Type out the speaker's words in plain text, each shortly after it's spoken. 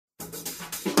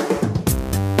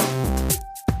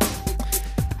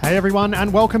Hey everyone,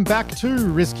 and welcome back to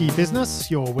Risky Business,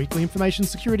 your weekly information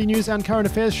security news and current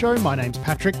affairs show. My name's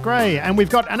Patrick Gray, and we've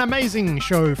got an amazing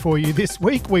show for you this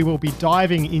week. We will be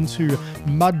diving into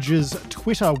Mudge's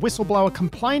Twitter whistleblower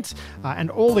complaint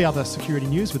and all the other security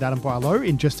news with Adam Barlow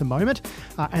in just a moment.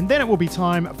 And then it will be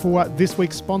time for this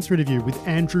week's sponsor interview with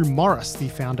Andrew Morris, the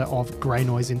founder of Grey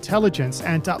Noise Intelligence.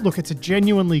 And look, it's a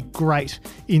genuinely great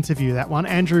interview, that one.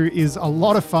 Andrew is a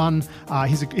lot of fun.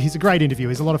 He's a great interview.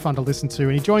 He's a lot of fun to listen to,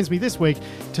 and he joins me this week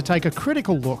to take a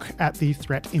critical look at the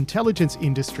threat intelligence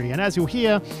industry. And as you'll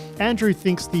hear, Andrew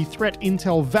thinks the threat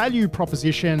intel value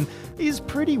proposition is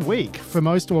pretty weak for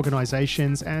most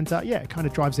organizations, and it kind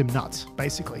of drives him nuts,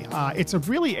 basically. It's a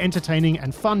really entertaining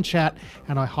and fun chat,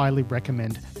 and I highly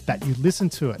recommend that you listen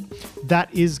to it.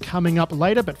 That is coming up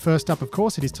later, but first up, of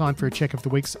course, it is time for a check of the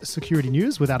week's security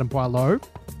news with Adam Barlow.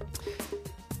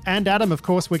 And Adam, of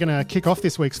course, we're going to kick off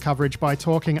this week's coverage by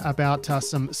talking about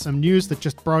some news that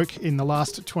just broke in the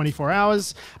last 24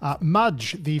 hours.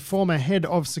 Mudge, the former head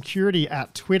of security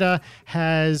at Twitter,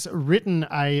 has written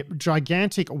a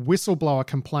gigantic whistleblower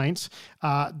complaint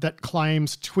that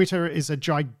claims Twitter is a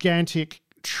gigantic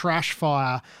trash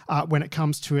fire when it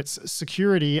comes to its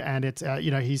security, and it's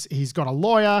he's got a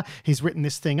lawyer, he's written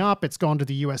this thing up, it's gone to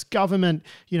the US government,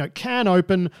 can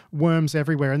open, worms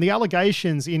everywhere. And the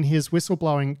allegations in his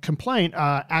whistleblowing complaint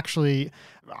are actually,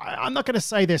 I'm not going to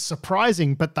say they're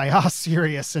surprising, but they are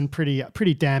serious and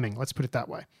pretty damning, let's put it that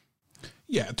way.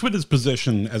 Yeah, Twitter's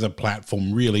position as a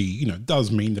platform really,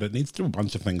 does mean that it needs to do a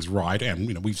bunch of things right.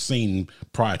 And, we've seen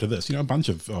prior to this, a bunch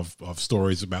of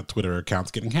stories about Twitter accounts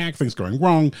getting hacked, things going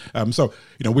wrong. So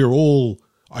we're all,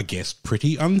 I guess,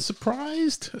 pretty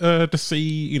unsurprised to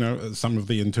see, some of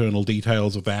the internal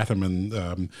details of that. I mean,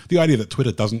 the idea that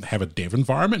Twitter doesn't have a dev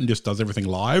environment and just does everything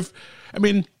live, I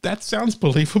mean, that sounds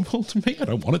believable to me. I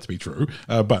don't want it to be true,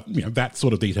 but that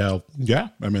sort of detail, yeah.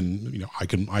 I mean, I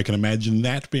can imagine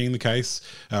that being the case.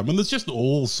 And there's just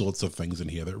all sorts of things in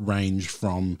here that range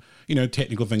from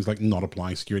technical things like not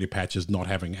applying security patches, not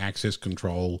having access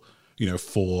control,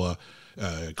 for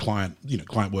client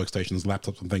workstations,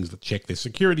 laptops, and things that check their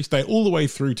security state, all the way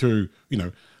through to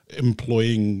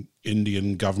employing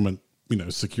Indian government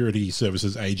security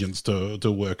services agents to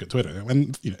work at Twitter.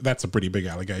 And that's a pretty big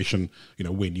allegation,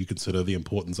 when you consider the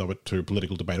importance of it to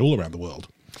political debate all around the world.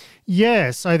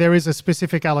 Yeah, so there is a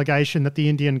specific allegation that the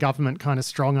Indian government kind of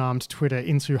strong-armed Twitter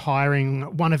into hiring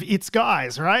one of its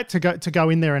guys, right, to go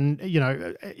in there and,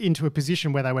 into a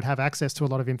position where they would have access to a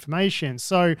lot of information.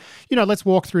 So, let's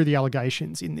walk through the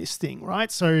allegations in this thing,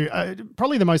 right? So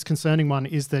probably the most concerning one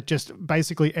is that just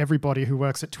basically everybody who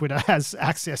works at Twitter has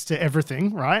access to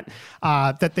everything, right?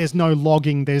 That there's no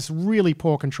logging, there's really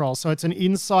poor control. So it's an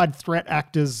inside threat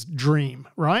actor's dream,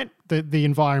 right? The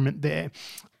environment there.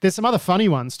 There's some other funny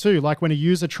ones too, like when a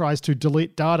user tries to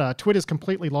delete data, Twitter's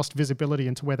completely lost visibility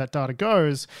into where that data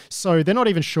goes, so they're not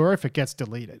even sure if it gets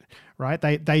deleted, right?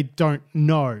 They don't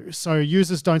know. So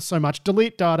users don't so much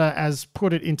delete data as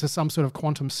put it into some sort of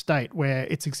quantum state where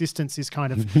its existence is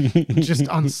kind of just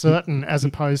uncertain as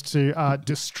opposed to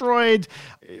destroyed.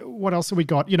 What else have we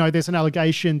got? There's an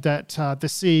allegation that the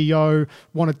CEO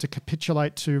wanted to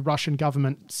capitulate to Russian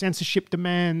government censorship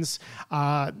demands.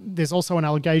 There's also an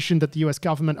allegation that the US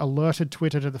government alerted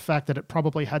Twitter to the fact that it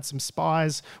probably had some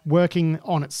spies working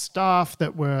on its staff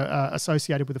that were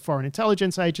associated with a foreign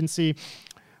intelligence agency.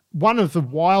 One of the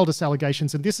wildest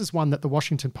allegations, and this is one that the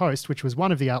Washington Post, which was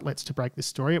one of the outlets to break this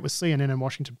story, it was CNN and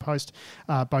Washington Post,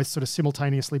 both sort of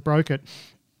simultaneously broke it.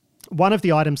 One of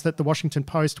the items that the Washington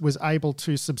Post was able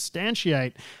to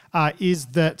substantiate is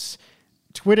that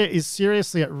Twitter is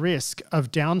seriously at risk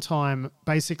of downtime,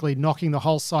 basically knocking the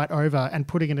whole site over and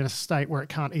putting it in a state where it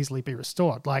can't easily be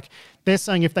restored. Like, they're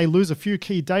saying if they lose a few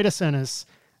key data centers,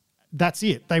 that's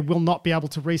it. They will not be able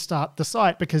to restart the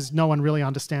site because no one really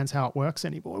understands how it works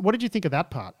anymore. What did you think of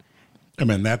that part? I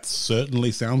mean, that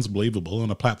certainly sounds believable on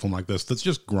a platform like this that's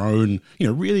just grown,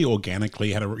 really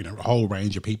organically, had a whole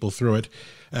range of people through it,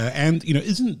 and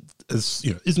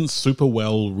isn't super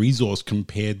well resourced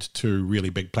compared to really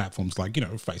big platforms like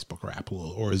Facebook or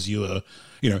Apple or Azure,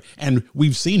 and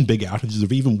we've seen big outages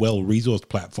of even well resourced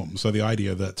platforms. So the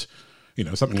idea that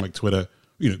something like Twitter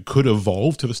could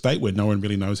evolve to the state where no one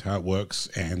really knows how it works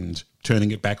and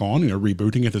turning it back on,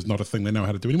 rebooting it is not a thing they know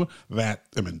how to do anymore. That,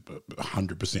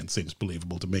 100% seems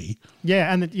believable to me.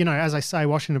 Yeah, and as I say,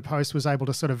 Washington Post was able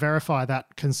to sort of verify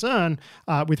that concern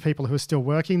with people who are still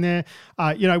working there.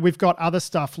 We've got other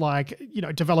stuff like,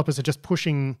 developers are just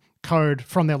pushing code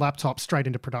from their laptop straight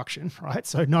into production, right?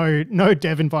 So no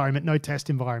dev environment, no test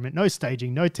environment, no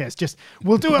staging, no test, just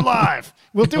we'll do it live.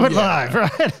 We'll do it live,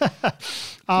 right?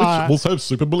 Which also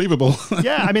super believable.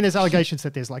 Yeah, there's allegations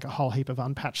that there's like a whole heap of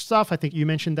unpatched stuff. I think you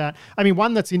mentioned that.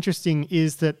 One that's interesting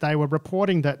is that they were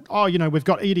reporting that, we've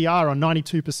got EDR on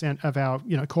 92% of our,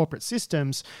 corporate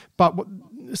systems, but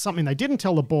something they didn't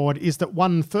tell the board is that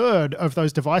 1/3 of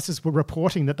those devices were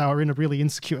reporting that they were in a really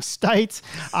insecure state.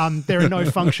 There are no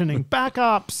functioning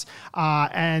backups,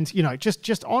 and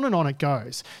just on and on it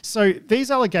goes. So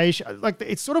these allegations,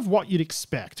 it's sort of what you'd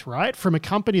expect, right, from a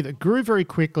company that grew very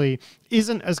quickly,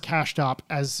 isn't as cashed up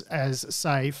as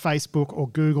say Facebook or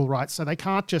Google, right? So they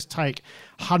can't just take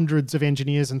hundreds of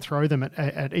engineers and throw them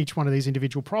at each one of these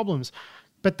individual problems.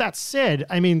 But that said,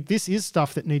 this is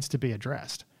stuff that needs to be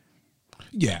addressed.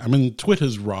 Yeah,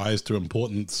 Twitter's rise to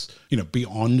importance,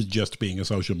 beyond just being a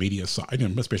social media site,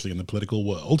 especially in the political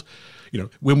world,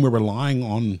 when we're relying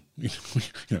on,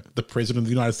 the president of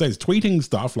the United States tweeting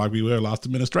stuff like we were last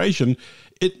administration,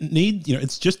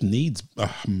 it just needs a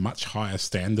much higher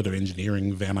standard of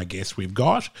engineering than I guess we've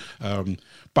got.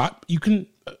 But you can,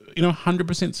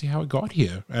 100% see how it got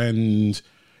here. And,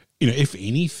 if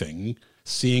anything,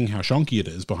 seeing how shonky it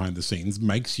is behind the scenes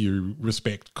makes you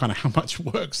respect kind of how much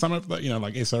work some of the,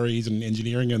 like SREs and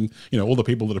engineering and, all the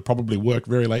people that have probably worked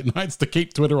very late nights to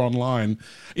keep Twitter online,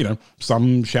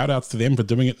 some shout outs to them for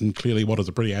doing it in clearly what is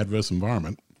a pretty adverse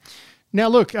environment. Now,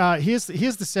 look, here's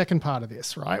the second part of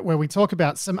this, right, where we talk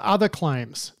about some other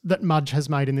claims that Mudge has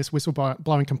made in this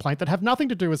whistleblowing complaint that have nothing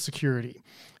to do with security.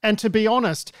 And to be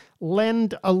honest,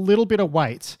 lend a little bit of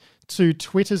weight to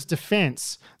Twitter's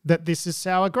defense that this is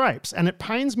sour grapes. And it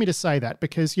pains me to say that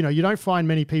because, you don't find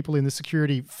many people in the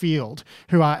security field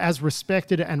who are as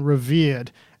respected and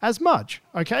revered as Mudge,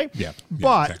 okay? Yeah,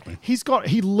 but exactly.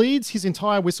 He leads his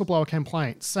entire whistleblower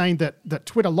complaint saying that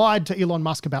Twitter lied to Elon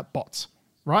Musk about bots,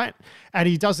 right? And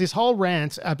he does this whole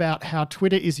rant about how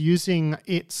Twitter is using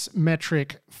its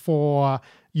metric for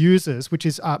users, which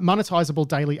is monetizable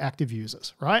daily active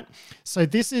users, right? So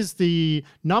this is the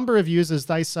number of users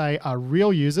they say are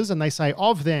real users, and they say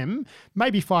of them,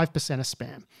 maybe 5% are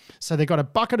spam. So they've got a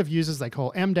bucket of users they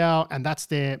call MDAO, and that's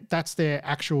their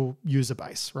actual user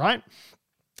base, right?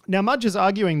 Now, Mudge is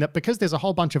arguing that because there's a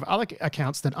whole bunch of other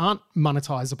accounts that aren't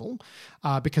monetizable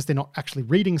because they're not actually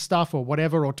reading stuff or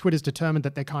whatever, or Twitter's determined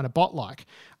that they're kind of bot-like,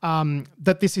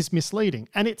 that this is misleading.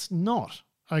 And it's not.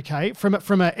 Okay,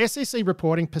 from a SEC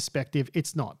reporting perspective,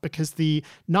 it's not, because the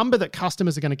number that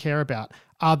customers are going to care about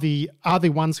are the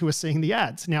ones who are seeing the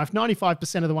ads. Now, if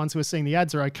 95% of the ones who are seeing the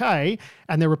ads are okay,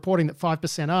 and they're reporting that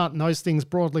 5% aren't, and those things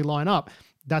broadly line up,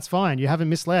 that's fine. You haven't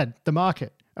misled the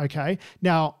market. Okay,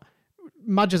 now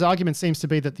Mudge's argument seems to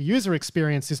be that the user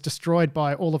experience is destroyed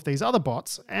by all of these other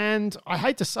bots, and I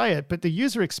hate to say it, but the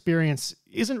user experience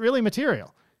isn't really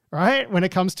material. Right? When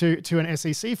it comes to an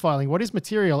SEC filing, what is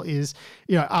material is,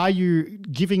 are you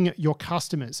giving your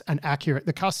customers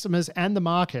the customers and the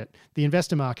market, the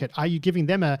investor market, are you giving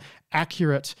them an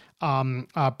accurate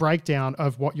breakdown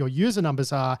of what your user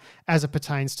numbers are as it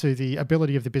pertains to the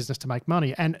ability of the business to make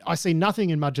money? And I see nothing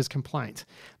in Mudge's complaint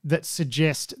that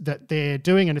suggests that they're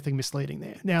doing anything misleading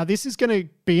there. Now, this is going to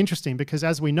be interesting because,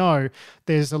 as we know,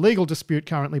 there's a legal dispute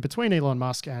currently between Elon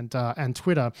Musk and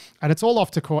Twitter, and it's all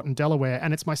off to court in Delaware.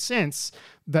 And it's my sense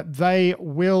that they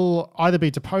will either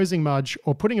be deposing Mudge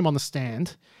or putting him on the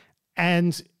stand.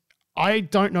 And I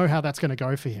don't know how that's going to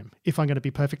go for him, if I'm going to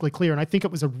be perfectly clear. And I think it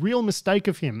was a real mistake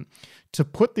of him to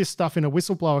put this stuff in a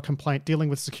whistleblower complaint dealing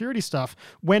with security stuff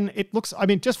when it looks,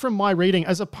 just from my reading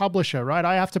as a publisher, right,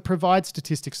 I have to provide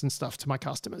statistics and stuff to my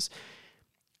customers.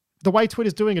 The way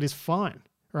Twitter's doing it is fine,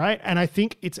 right? And I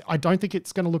don't think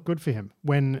it's going to look good for him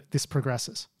when this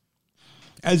progresses.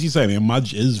 As you say,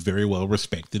 Mudge is very well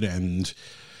respected, and,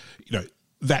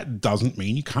 that doesn't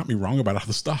mean you can't be wrong about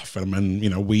other stuff. I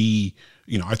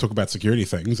I talk about security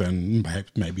things, and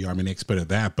perhaps maybe I'm an expert at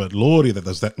that, but lordy,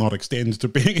 does that not extend to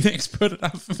being an expert at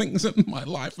other things in my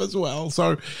life as well?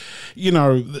 So,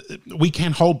 we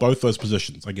can hold both those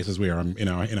positions, I guess, as we are in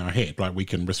our head. Like, we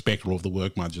can respect all of the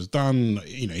work Mudge has done.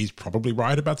 He's probably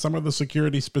right about some of the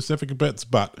security specific bits,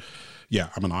 but yeah,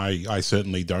 I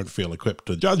certainly don't feel equipped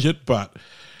to judge it, but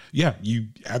yeah, you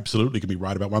absolutely can be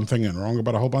right about one thing and wrong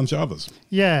about a whole bunch of others.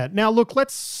 Yeah. Now, look,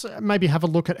 let's maybe have a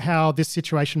look at how this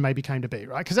situation maybe came to be,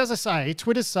 right? Because as I say,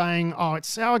 Twitter's saying, oh, it's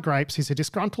sour grapes. He's a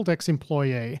disgruntled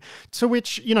ex-employee, to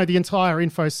which, the entire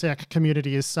InfoSec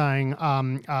community is saying,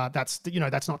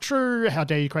 that's not true. How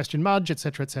dare you question Mudge, et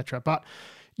cetera, et cetera. But,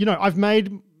 I've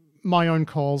made my own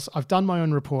calls. I've done my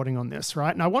own reporting on this,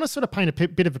 right? And I want to sort of paint a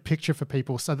bit of a picture for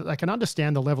people so that they can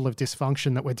understand the level of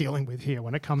dysfunction that we're dealing with here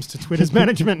when it comes to Twitter's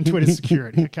management and Twitter's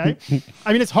security, okay?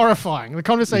 I mean, it's horrifying. The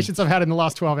conversations I've had in the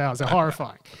last 12 hours are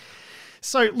horrifying.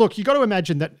 So, look, you got to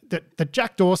imagine that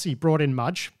Jack Dorsey brought in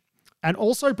Mudge and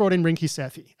also brought in Rinky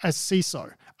Sethi as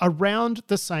CISO around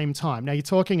the same time. Now, you're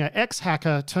talking an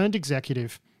ex-hacker turned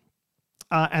executive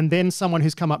and then someone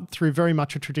who's come up through very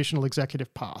much a traditional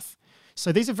executive path.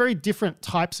 So these are very different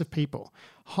types of people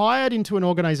hired into an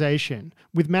organization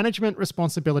with management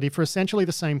responsibility for essentially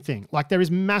the same thing. Like there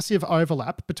is massive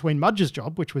overlap between Mudge's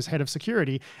job, which was head of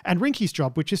security, and Rinky's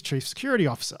job, which is chief security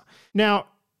officer. Now,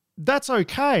 that's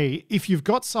okay if you've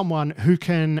got someone who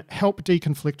can help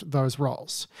deconflict those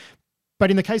roles.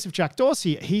 But in the case of Jack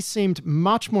Dorsey, he seemed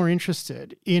much more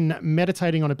interested in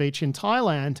meditating on a beach in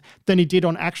Thailand than he did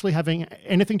on actually having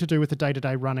anything to do with the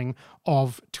day-to-day running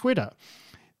of Twitter.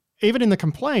 Even in the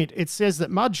complaint, it says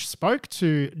that Mudge spoke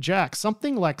to Jack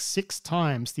something like 6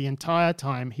 times the entire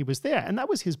time he was there, and that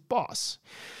was his boss.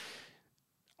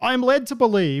 I'm led to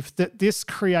believe that this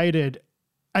created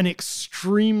an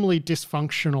extremely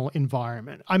dysfunctional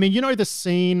environment. I mean, the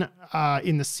scene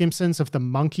in The Simpsons of the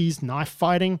monkeys knife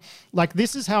fighting? Like,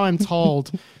 this is how I'm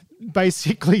told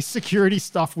basically security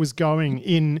stuff was going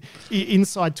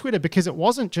inside Twitter, because it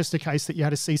wasn't just a case that you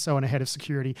had a CISO and a head of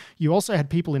security. You also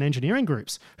had people in engineering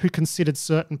groups who considered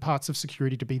certain parts of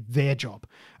security to be their job.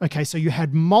 Okay, so you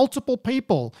had multiple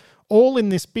people all in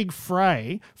this big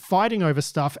fray fighting over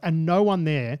stuff and no one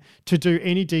there to do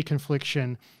any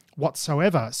deconfliction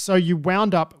whatsoever. So you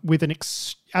wound up with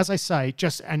as I say,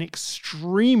 just an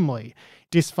extremely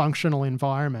dysfunctional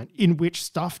environment in which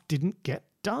stuff didn't get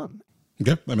done.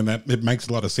 Yeah, I mean, it makes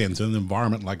a lot of sense in an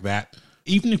environment like that.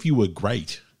 Even if you were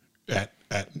great at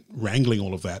wrangling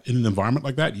all of that in an environment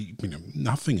like that,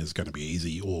 nothing is going to be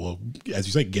easy or, as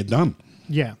you say, get done.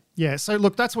 Yeah. So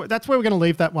look, that's where we're going to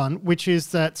leave that one, which is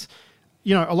that,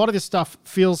 a lot of this stuff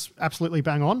feels absolutely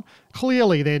bang on.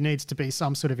 Clearly, there needs to be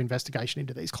some sort of investigation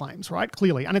into these claims, right?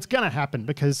 Clearly. And it's going to happen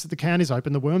because the can is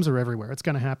open, the worms are everywhere. It's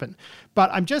going to happen.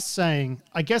 But I'm just saying,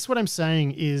 I guess what I'm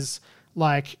saying is,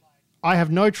 like, I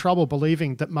have no trouble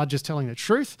believing that Mudge is telling the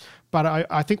truth, but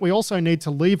I think we also need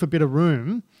to leave a bit of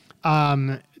room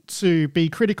to be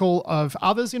critical of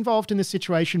others involved in this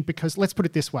situation, because let's put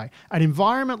it this way, an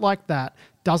environment like that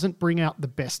doesn't bring out the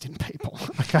best in people,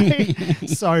 okay?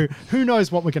 So who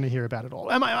knows what we're going to hear about it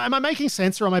all. Am I making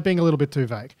sense, or am I being a little bit too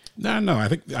vague? No, I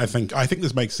think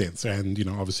this makes sense. And,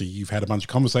 obviously you've had a bunch of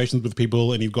conversations with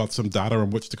people and you've got some data on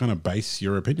which to kind of base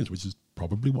your opinions, which is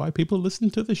probably why people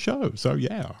listen to the show. So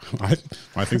yeah, I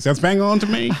think that's bang on to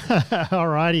me.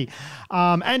 Alrighty.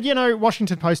 And,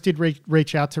 Washington Post did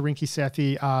reach out to Rinky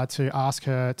Sethi to ask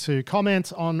her to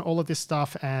comment on all of this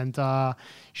stuff. And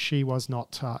she was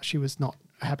not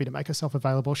happy to make herself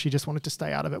available. She just wanted to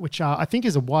stay out of it, which I think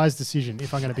is a wise decision,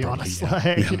 if I'm going to be honest.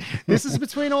 Yeah. This is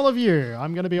between all of you.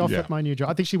 I'm going to be off at my new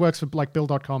job. I think she works for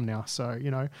Bill.com now. So,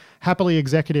 happily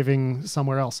executiving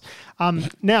somewhere else.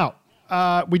 Now,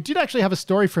 we did actually have a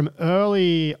story from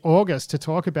early August to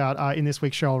talk about in this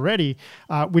week's show already,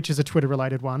 which is a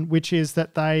Twitter-related one, which is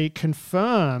that they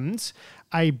confirmed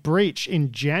a breach in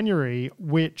January,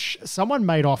 which someone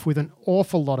made off with an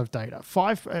awful lot of data.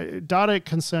 Data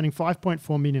concerning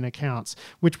 5.4 million accounts,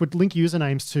 which would link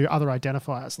usernames to other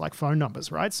identifiers like phone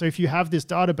numbers, right? So if you have this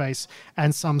database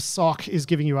and some SOC is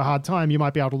giving you a hard time, you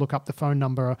might be able to look up the phone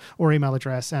number or email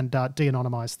address and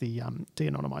de-anonymize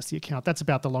the account. That's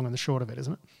about the long and the short of it,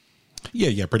 isn't it?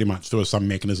 Yeah, pretty much. There was some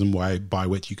mechanism by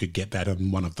which you could get that in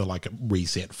one of the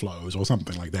reset flows or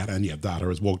something like that. And data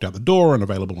has walked out the door and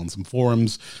available on some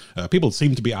forums. People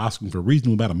seem to be asking for a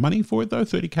reasonable amount of money for it, though,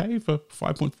 $30K for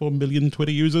 5.4 million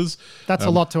Twitter users. That's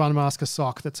a lot to unmask a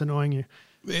SOC that's annoying you.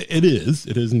 It is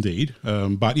indeed.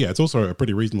 But yeah, it's also a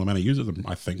pretty reasonable amount of users.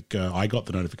 I think I got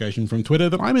the notification from Twitter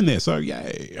that I'm in there, so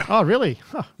yay. Oh, really?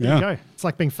 Huh, there you go. It's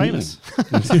like being famous.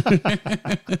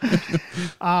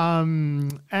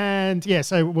 And yeah,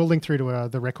 so we'll link through to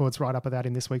the records right up of that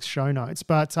in this week's show notes.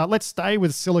 But let's stay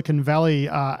with Silicon Valley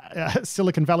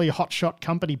hotshot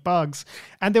company bugs.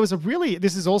 And there was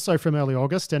this is also from early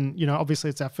August, and obviously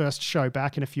it's our first show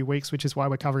back in a few weeks, which is why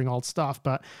we're covering old stuff.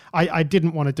 But I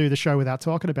didn't want to do the show without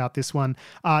talking about this one.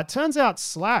 Turns out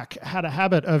Slack had a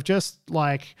habit of just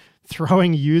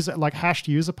throwing hashed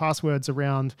user passwords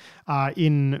around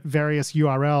in various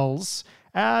URLs,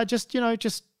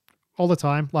 just all the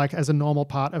time, like as a normal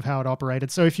part of how it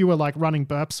operated. So if you were like running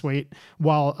Burp Suite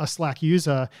while a Slack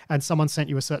user and someone sent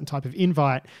you a certain type of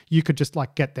invite, you could just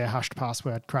like get their hashed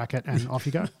password, crack it, and off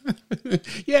you go.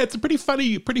 Yeah, it's a pretty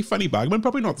funny bug. I mean,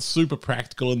 probably not super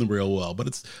practical in the real world, but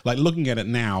it's like looking at it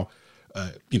now,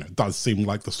 does seem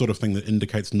like the sort of thing that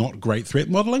indicates not great threat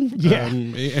modeling. Yeah.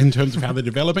 In terms of how they're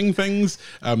developing things.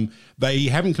 They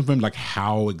haven't confirmed like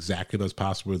how exactly those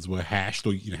passwords were hashed,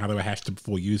 or how they were hashed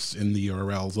for use in the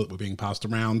URLs that were being passed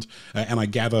around. And I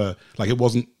gather like it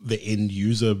wasn't the end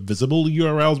user visible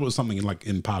URLs, but it was something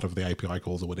in part of the API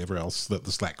calls or whatever else that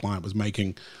the Slack client was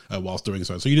making whilst doing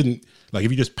so. So you didn't, like,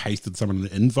 if you just pasted someone an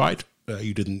invite,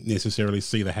 you didn't necessarily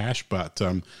see the hash, but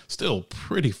still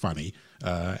pretty funny.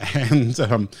 I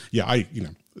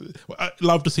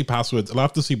love to see passwords. I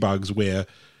love to see bugs where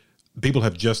people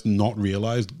have just not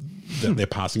realized that they're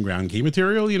passing around key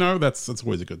material. That's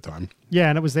always a good time. Yeah,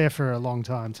 and it was there for a long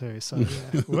time too. So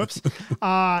yeah, whoops.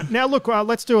 Now look,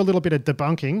 let's do a little bit of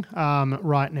debunking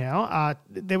right now.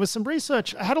 There was some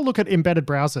research. I had a look at embedded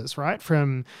browsers, right,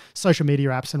 from social media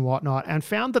apps and whatnot, and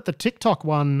found that the TikTok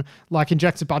one like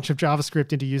injects a bunch of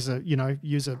JavaScript into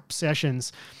user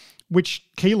sessions, which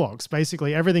keylogs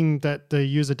basically everything that the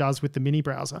user does with the mini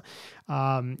browser,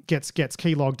 gets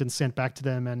keylogged and sent back to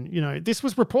them. And, this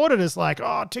was reported as like,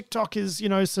 oh, TikTok is,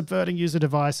 subverting user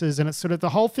devices. And it's sort of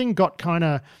the whole thing got kind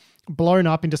of blown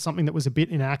up into something that was a bit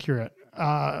inaccurate.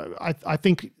 I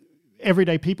think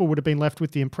everyday people would have been left with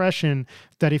the impression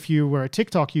that if you were a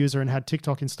TikTok user and had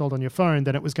TikTok installed on your phone,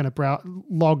 then it was going to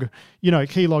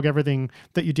keylog everything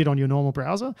that you did on your normal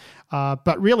browser.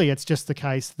 But really, it's just the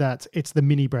case that it's the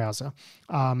mini browser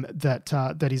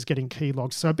that is getting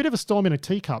keylogged. So a bit of a storm in a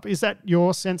teacup. Is that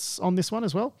your sense on this one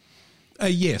as well?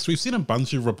 Yes, we've seen a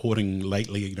bunch of reporting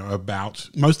lately,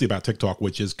 mostly about TikTok,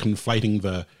 which is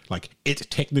conflating it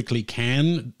technically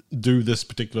can do this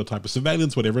particular type of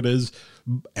surveillance, whatever it is,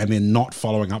 and then not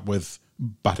following up with,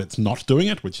 but it's not doing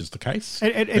it, which is the case.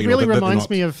 It really reminds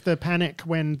me of the panic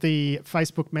when the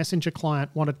Facebook Messenger client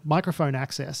wanted microphone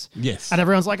access. Yes. And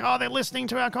everyone's like, oh, they're listening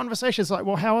to our conversations. Like,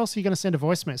 well, how else are you going to send a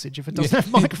voice message if it doesn't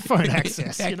have microphone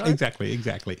access?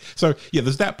 Exactly. So, yeah,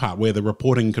 there's that part where the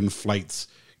reporting conflates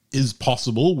is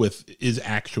possible with is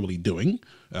actually doing,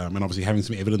 and obviously having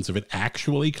some evidence of it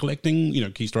actually collecting,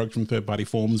 keystrokes from third-party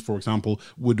forms, for example,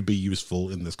 would be useful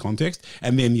in this context.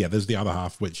 And then, there's the other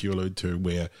half, which you allude to,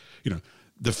 where,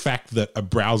 the fact that a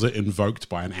browser invoked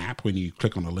by an app when you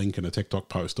click on a link in a TikTok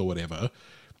post or whatever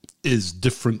is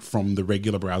different from the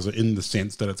regular browser in the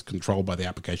sense that it's controlled by the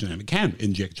application and it can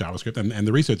inject JavaScript. And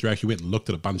the researcher actually went and looked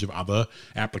at a bunch of other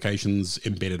applications,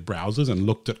 embedded browsers, and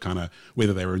looked at kind of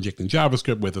whether they were injecting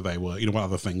JavaScript, whether they were, what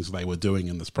other things they were doing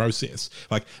in this process.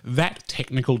 Like, that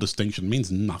technical distinction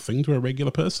means nothing to a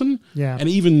regular person. Yeah. And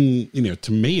even,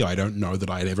 to me, I don't know that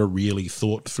I'd ever really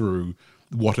thought through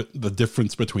the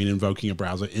difference between invoking a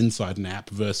browser inside an app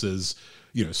versus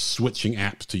switching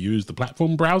apps to use the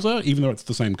platform browser, even though it's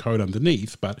the same code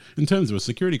underneath. But in terms of a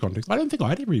security context, I don't think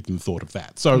I'd ever even thought of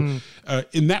that. So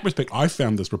in that respect, I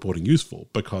found this reporting useful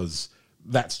because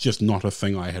that's just not a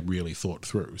thing I had really thought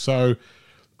through. So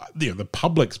the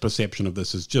public's perception of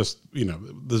this is just,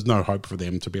 there's no hope for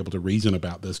them to be able to reason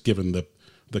about this given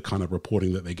the kind of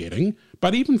reporting that they're getting.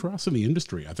 But even for us in the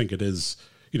industry, I think it is,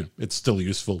 it's still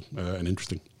useful and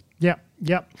interesting.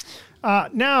 Yep.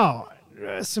 Now,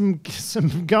 some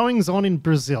goings on in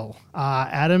Brazil,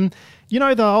 Adam.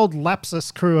 The old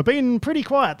Lapsus crew have been pretty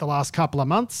quiet the last couple of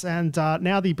months, and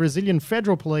now the Brazilian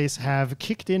federal police have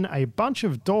kicked in a bunch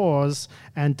of doors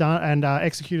and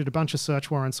executed a bunch of search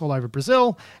warrants all over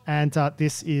Brazil, and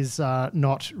this is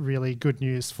not really good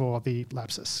news for the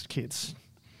Lapsus kids.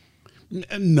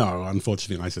 No,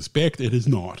 unfortunately, I suspect it is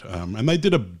not. And they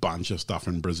did a bunch of stuff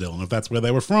in Brazil, and if that's where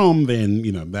they were from, then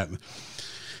that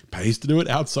pays to do it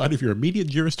outside of your immediate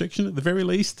jurisdiction at the very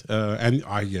least. And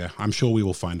I'm sure we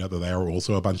will find out that there are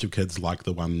also a bunch of kids like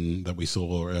the one that we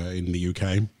saw in the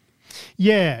UK.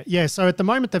 Yeah. So at the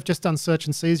moment, they've just done search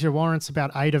and seizure warrants,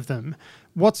 about 8 of them.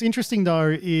 What's interesting,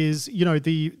 though, is,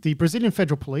 the Brazilian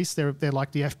federal police, they're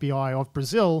like the FBI of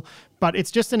Brazil, but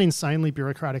it's just an insanely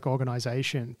bureaucratic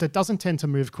organization that doesn't tend to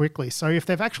move quickly. So if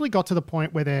they've actually got to the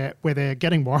point where they're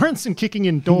getting warrants and kicking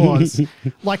in doors,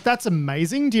 like, that's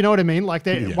amazing. Do you know what I mean? Like,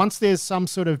 once there's some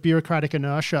sort of bureaucratic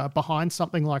inertia behind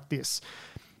something like this,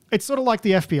 it's sort of like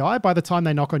the FBI. By the time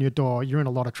they knock on your door, you're in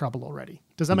a lot of trouble already.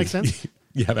 Does that make sense?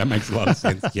 Yeah, that makes a lot of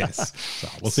sense. Yes, so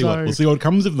we'll see what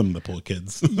comes of them, the poor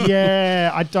kids.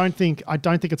 Yeah, I don't think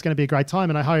it's going to be a great time,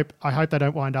 and I hope they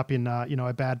don't wind up in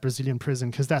a bad Brazilian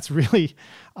prison, because that's really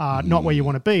not where you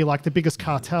want to be. Like the biggest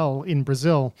cartel in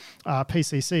Brazil,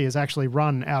 PCC, is actually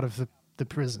run out of the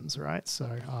prisons, right?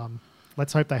 So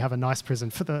let's hope they have a nice prison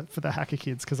for the hacker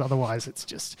kids, because otherwise it's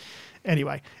just...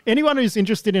 Anyway, anyone who's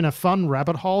interested in a fun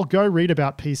rabbit hole, go read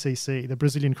about PCC, the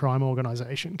Brazilian crime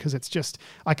organization, because it's just...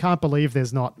 I can't believe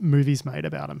there's not movies made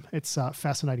about them. It's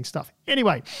fascinating stuff.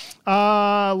 Anyway,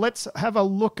 let's have a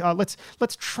look. Let's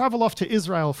travel off to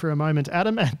Israel for a moment,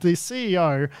 Adam. And the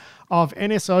CEO of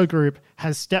NSO Group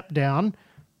has stepped down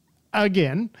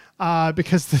again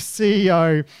because the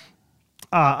CEO...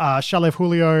 Shalev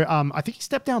Julio, I think he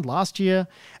stepped down last year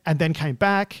and then came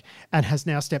back and has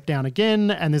now stepped down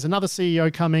again. And there's another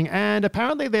CEO coming, and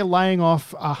apparently they're laying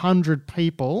off 100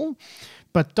 people.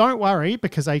 But don't worry,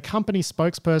 because a company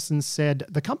spokesperson said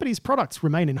the company's products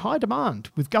remain in high demand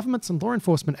with governments and law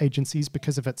enforcement agencies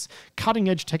because of its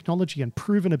cutting-edge technology and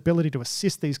proven ability to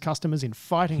assist these customers in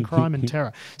fighting crime and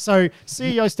terror. So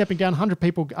CEO stepping down, 100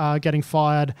 people getting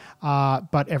fired,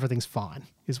 but everything's fine,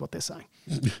 is what they're saying.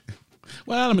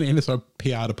 Well, I mean, NSO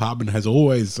PR department has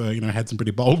always, had some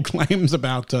pretty bold claims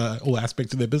about all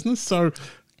aspects of their business. So,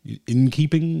 in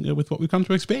keeping with what we've come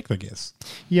to expect, I guess.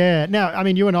 Yeah. Now, I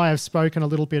mean, you and I have spoken a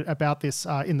little bit about this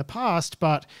in the past,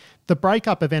 but the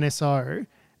breakup of NSO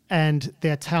and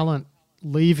their talent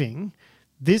leaving,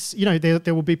 this,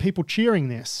 there will be people cheering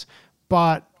this,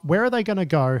 but where are they going to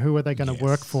go? Who are they going to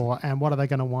work for? And what are they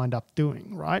going to wind up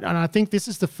doing, right? And I think this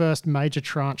is the first major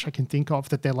tranche I can think of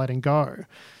that they're letting go.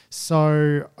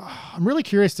 So I'm really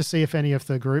curious to see if any of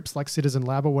the groups like Citizen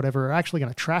Lab or whatever are actually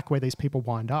going to track where these people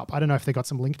wind up. I don't know if they've got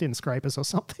some LinkedIn scrapers or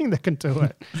something that can do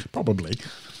it. Probably.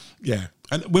 Yeah.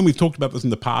 And when we've talked about this in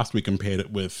the past, we compared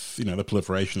it with, the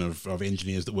proliferation of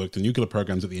engineers that worked in nuclear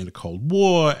programs at the end of Cold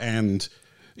War. And,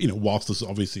 whilst this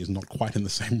obviously is not quite in the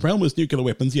same realm as nuclear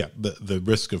weapons, the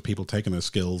risk of people taking those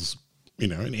skills,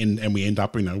 and we end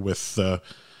up,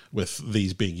 with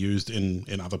these being used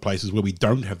in other places where we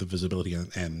don't have the visibility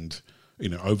and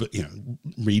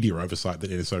media oversight that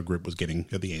NSO Group was getting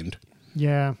at the end.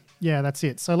 Yeah, that's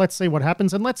it. So let's see what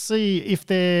happens, and let's see if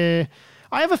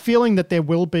I have a feeling that there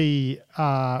will be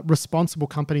responsible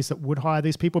companies that would hire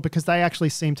these people, because they actually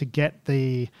seem to get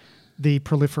the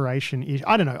proliferation issue.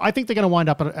 I don't know. I think they're going to wind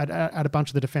up at a bunch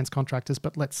of the defense contractors,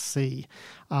 but let's see.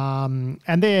 And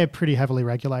they're pretty heavily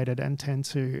regulated and tend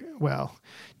to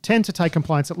take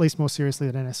compliance at least more seriously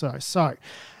than NSO. So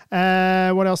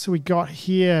what else have we got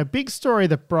here? Big story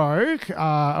that broke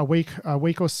a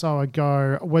week or so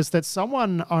ago was that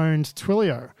someone owned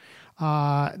Twilio.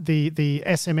 The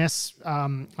SMS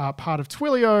part of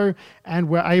Twilio, and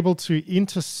were able to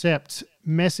intercept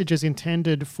messages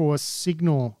intended for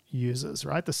Signal users,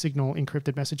 right? The Signal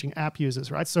encrypted messaging app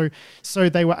users, right? So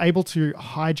they were able to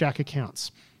hijack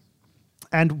accounts.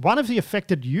 And one of the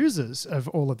affected users of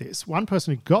all of this, one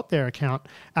person who got their account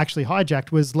actually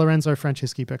hijacked, was Lorenzo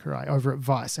Francischi Beccarai over at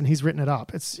Vice, and he's written it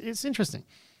up. It's interesting.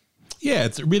 Yeah,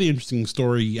 it's a really interesting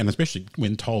story, and especially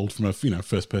when told from a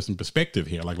first-person perspective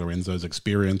here, like Lorenzo's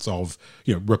experience of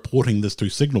reporting this to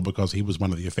Signal because he was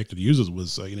one of the affected users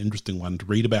was an interesting one to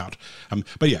read about.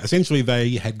 But yeah, essentially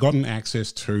they had gotten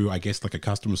access to, I guess, like a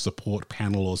customer support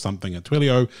panel or something at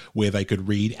Twilio where they could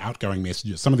read outgoing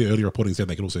messages. Some of the early reporting said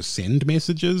they could also send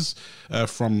messages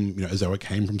from as though it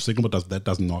came from Signal, but that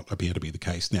does not appear to be the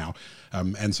case now.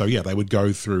 And so yeah, they would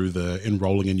go through the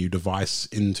enrolling a new device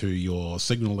into your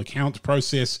Signal account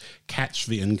process, catch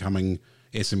the incoming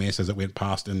SMS as it went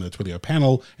past in the Twilio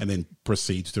panel, and then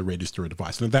proceed to register a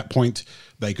device. And at that point,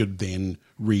 they could then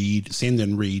send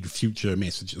and read future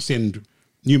messages, send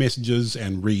new messages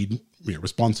and read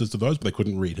responses to those, but they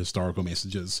couldn't read historical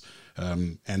messages.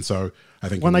 And so I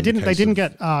think they didn't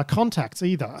get contacts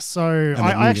either. So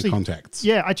I actually contacts.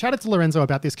 Yeah, I chatted to Lorenzo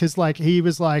about this because he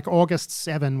was like August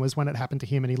 7 was when it happened to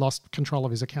him, and he lost control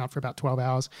of his account for about 12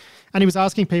 hours. And he was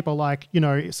asking people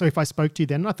so if I spoke to you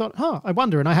then, and I thought, I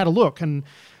wonder. And I had a look, and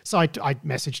so I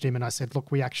messaged him and I said,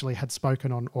 look, we actually had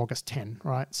spoken on August 10,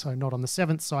 right? So not on the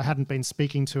 7th. So I hadn't been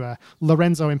speaking to a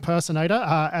Lorenzo impersonator,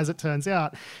 as it turns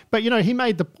out. But, he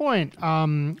made the point,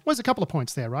 was a couple of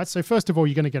points there, right? So first of all,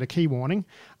 you're going to get a key warning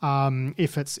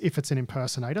if it's an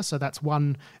impersonator. So that's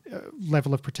one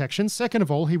level of protection. Second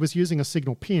of all, he was using a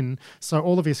Signal PIN. So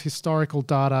all of his historical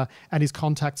data and his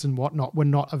contacts and whatnot were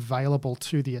not available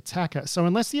to the attacker. So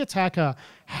unless the attacker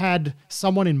had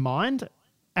someone in mind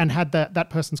and had that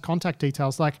person's contact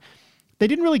details, they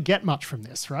didn't really get much from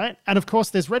this, right? And of course,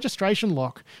 there's registration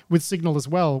lock with Signal as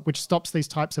well, which stops these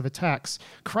types of attacks.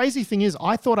 Crazy thing is,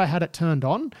 I thought I had it turned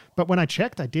on, but when I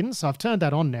checked, I didn't. So I've turned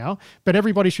that on now. But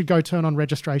everybody should go turn on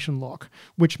registration lock,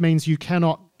 which means you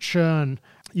cannot churn.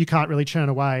 You can't really churn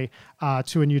away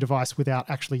to a new device without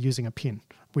actually using a PIN,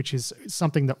 which is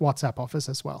something that WhatsApp offers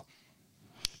as well.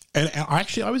 And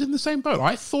I was in the same boat.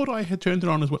 I thought I had turned it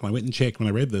on as well. I went and checked when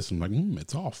I read this and I'm like,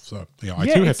 it's off. So yeah, I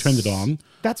too have turned it on.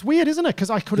 That's weird, isn't it? Because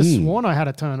I could have sworn I had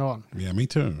it turned on. Yeah, me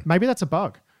too. Maybe that's a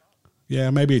bug. Yeah,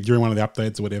 maybe during one of the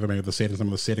updates or whatever, maybe some of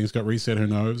the settings got reset. Who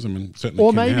knows? I mean, certainly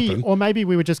can happen. Or maybe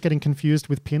we were just getting confused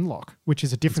with pin lock, which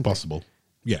is a different. It's possible.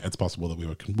 Yeah, it's possible that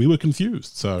we were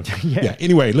confused. So yeah.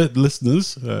 Anyway,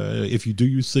 listeners, if you do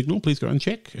use Signal, please go and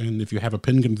check. And if you have a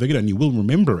PIN configured and you will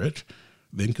remember it,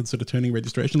 then consider turning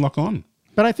registration lock on.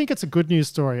 But I think it's a good news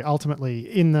story,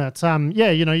 ultimately, in that,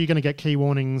 you're going to get key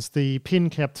warnings. The PIN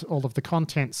kept all of the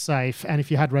content safe, and if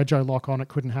you had Rego lock on, it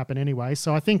couldn't happen anyway.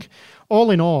 So I think,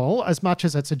 all in all, as much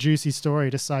as it's a juicy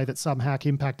story to say that some hack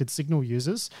impacted Signal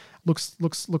users, looks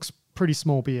pretty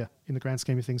small beer in the grand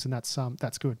scheme of things, and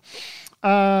that's good.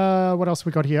 What else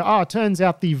we got here? It turns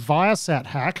out the Viasat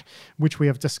hack, which we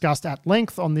have discussed at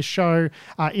length on this show,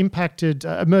 impacted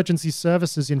emergency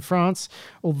services in France,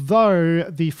 although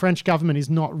the French government is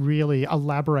not really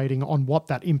elaborating on what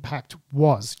that impact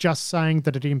was, just saying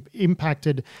that it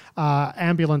impacted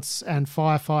ambulance and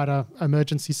firefighter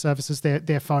emergency services,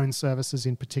 their phone services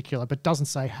in particular, but doesn't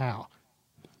say how.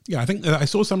 Yeah, I think I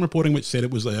saw some reporting which said it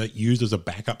was used as a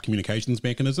backup communications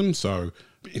mechanism. So,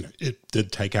 it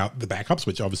did take out the backups,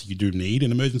 which obviously you do need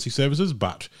in emergency services,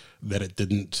 but that it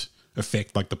didn't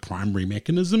affect like the primary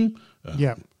mechanism.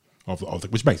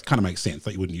 Which kind of makes sense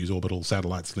that you wouldn't use orbital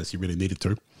satellites unless you really needed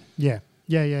to. Yeah.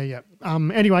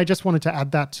 Anyway, just wanted to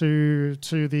add that to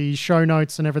the show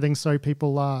notes and everything, so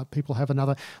people have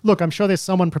another look. I'm sure there's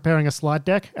someone preparing a slide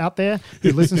deck out there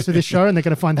who listens to this show, and they're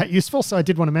going to find that useful. So I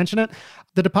did want to mention it.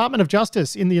 The Department of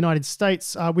Justice in the United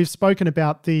States, we've spoken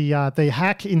about the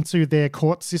hack into their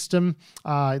court system,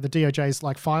 the DOJ's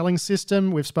filing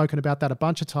system. We've spoken about that a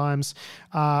bunch of times.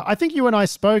 I think you and I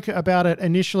spoke about it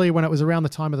initially when it was around the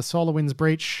time of the SolarWinds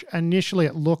breach. Initially,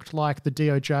 it looked like the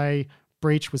DOJ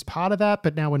breach was part of that,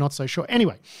 but now we're not so sure.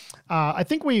 Anyway, I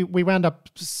think we wound up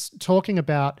talking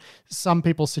about some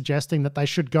people suggesting that they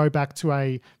should go back to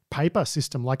a paper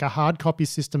system, like a hard copy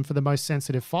system for the most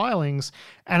sensitive filings.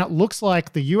 And it looks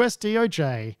like the US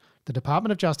DOJ, the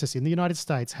Department of Justice in the United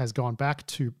States, has gone back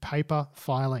to paper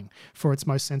filing for its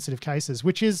most sensitive cases,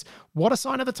 which is what a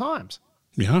sign of the times.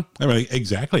 Yeah, I mean,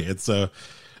 exactly. It's a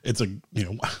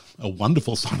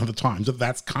wonderful sign of the times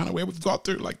that's kind of where we've got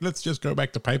to. Let's just go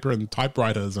back to paper and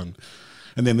typewriters, and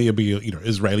then there'll be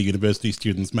Israeli university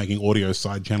students making audio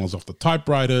side channels off the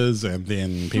typewriters, and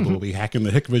then people will be hacking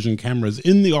the Hikvision cameras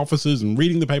in the offices and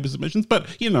reading the paper submissions. But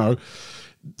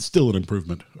still an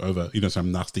improvement over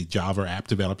some nasty Java app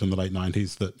developed in the late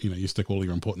 90s that you stick all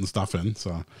your important stuff in.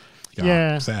 So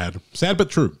sad but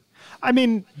true. I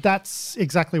mean, that's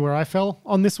exactly where I fell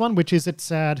on this one, which is it's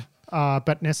sad.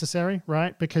 But necessary,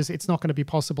 right? Because it's not going to be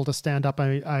possible to stand up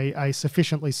a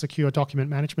sufficiently secure document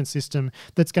management system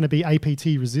that's going to be APT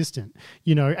resistant,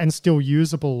 and still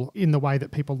usable in the way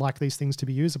that people like these things to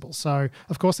be usable. So,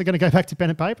 of course, they're going to go back to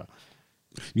pen and paper.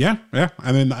 Yeah.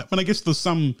 I mean, I guess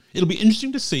it'll be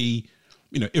interesting to see,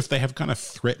 if they have kind of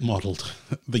threat modeled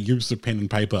the use of pen and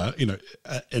paper,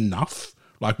 enough,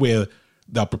 where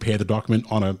they'll prepare the document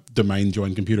on a domain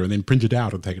joined computer and then print it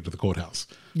out and take it to the courthouse.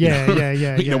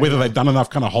 Whether they've done enough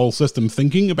kind of whole system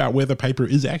thinking about whether paper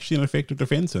is actually an effective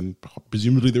defense, and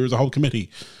presumably there is a whole committee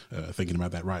thinking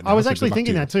about that right now. I was actually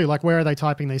thinking that too. Where are they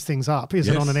typing these things up? Is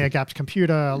it on an air-gapped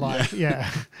computer?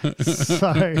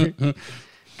 So...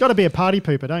 Got to be a party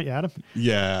pooper, don't you, Adam?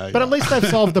 Yeah. But at least they've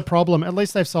solved the problem. At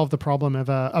least they've solved the problem of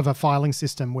a filing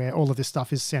system where all of this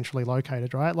stuff is centrally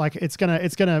located, right? It's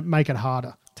gonna make it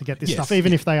harder to get this stuff,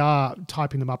 even if they are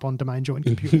typing them up on domain joined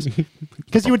computers.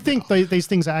 Because you would think these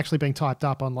things are actually being typed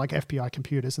up on FBI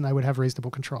computers, and they would have reasonable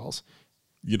controls.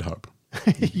 You'd hope.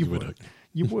 You would.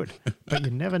 You would, but you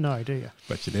never know, do you?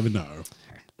 But you never know.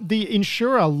 The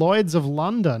insurer Lloyd's of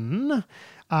London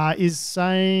is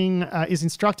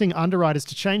instructing underwriters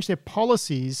to change their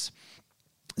policies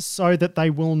so that they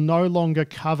will no longer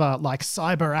cover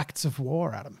cyber acts of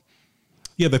war, Adam.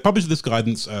 Yeah, they published this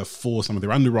guidance for some of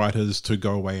their underwriters to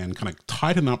go away and kind of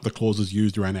tighten up the clauses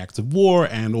used around acts of war,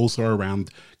 and also around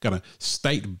kind of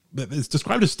it's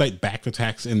described as state-backed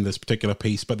attacks in this particular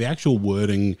piece, but the actual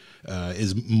wording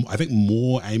is, I think,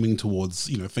 more aiming towards,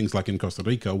 things like in Costa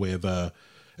Rica, where the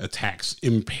attacks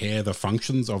impair the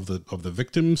functions of the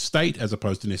victim state, as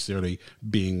opposed to necessarily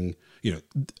being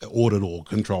ordered or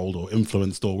controlled or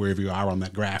influenced or wherever you are on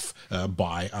that graph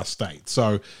by a state.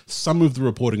 So some of the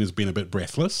reporting has been a bit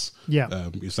breathless. Yeah.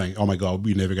 You're saying, oh my God,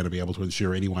 we're never going to be able to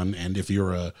insure anyone. And if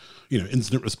you're a,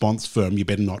 incident response firm, you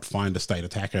better not find a state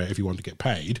attacker if you want to get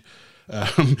paid.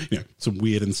 Some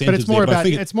weird incentives. But it's more there, about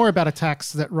it's more about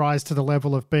attacks that rise to the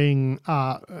level of being,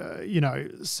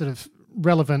 sort of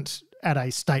relevant at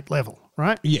a state level,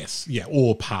 right? Yes, yeah,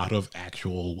 or part of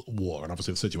actual war. And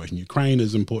obviously the situation in Ukraine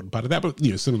is an important part of that. But,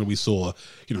 similarly, we saw,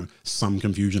 some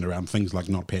confusion around things like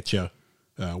NotPetya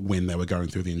when they were going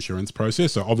through the insurance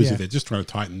process. So obviously they're just trying to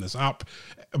tighten this up.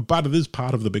 But it is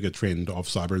part of the bigger trend of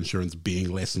cyber insurance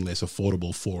being less and less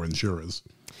affordable for insurers.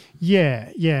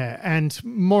 Yeah, and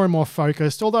more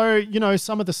focused. Although,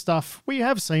 some of the stuff we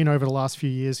have seen over the last few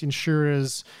years,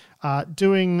 insurers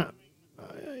doing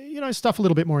stuff a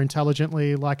little bit more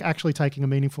intelligently, like actually taking a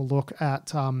meaningful look at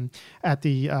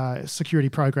the security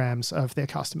programs of their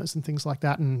customers and things like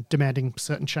that, and demanding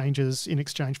certain changes in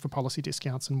exchange for policy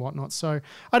discounts and whatnot. So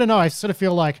I don't know. I sort of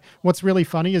feel like what's really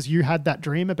funny is you had that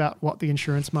dream about what the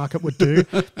insurance market would do,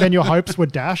 then your hopes were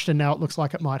dashed, and now it looks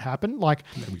like it might happen. Like,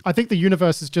 I think the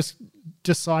universe has just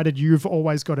decided you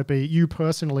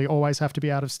personally always have to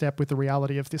be out of step with the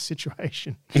reality of this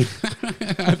situation.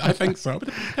 I think so. But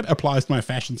it applies to my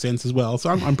fashion sense as well,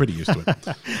 so I'm pretty used to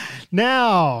it.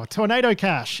 Now, Tornado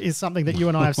Cash is something that you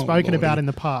and I have spoken about in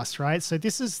the past, right? So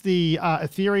this is the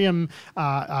Ethereum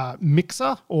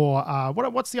mixer, or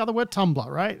what's the other word?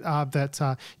 Tumbler, right?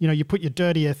 You put your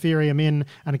dirty Ethereum in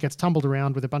and it gets tumbled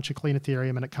around with a bunch of clean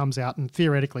Ethereum and it comes out, and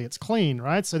theoretically it's clean,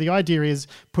 right? So the idea is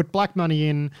put black money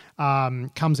in,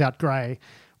 comes out grey.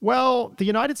 Well, the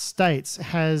United States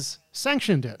has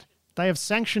sanctioned it. They have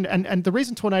sanctioned, and the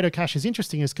reason Tornado Cash is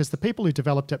interesting is because the people who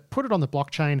developed it put it on the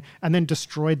blockchain and then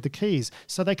destroyed the keys.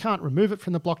 So they can't remove it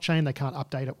from the blockchain, they can't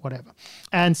update it, whatever.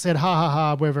 And said,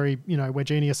 we're very, we're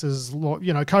geniuses, law,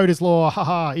 code is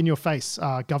law, in your face,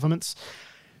 governments.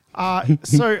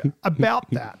 So about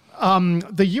that,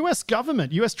 the US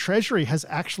government, US Treasury has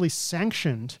actually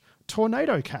sanctioned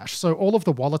Tornado Cash. So all of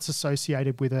the wallets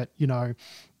associated with it,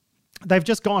 they've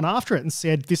just gone after it and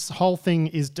said this whole thing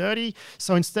is dirty.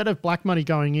 So instead of black money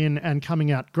going in and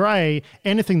coming out grey,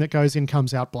 anything that goes in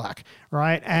comes out black,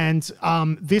 right? And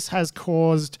this has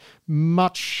caused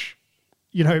much,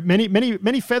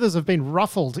 many feathers have been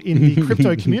ruffled in the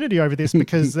crypto community over this,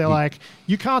 because they're like,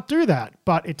 you can't do that.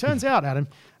 But it turns out, Adam,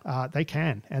 they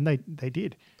can, and they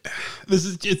did.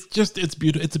 It's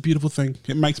beautiful. It's a beautiful thing.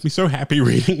 It makes me so happy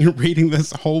reading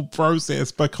this whole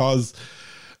process, because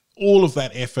all of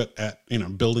that effort at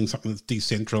building something that's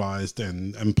decentralized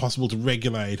and impossible to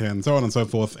regulate and so on and so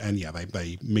forth, and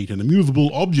they meet an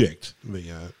immovable object,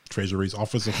 the Treasury's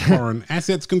Office of Foreign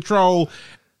Assets Control.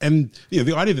 And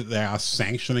the idea that they are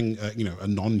sanctioning a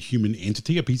non-human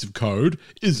entity, a piece of code,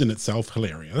 is in itself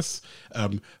hilarious.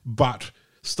 But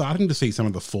starting to see some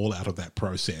of the fallout of that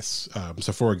process.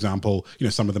 So, for example,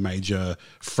 some of the major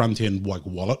front-end like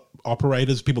wallet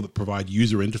operators, people that provide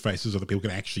user interfaces so that people can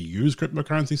actually use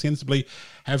cryptocurrency sensibly,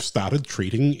 have started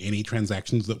treating any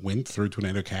transactions that went through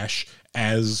Tornado Cash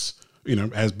as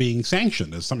being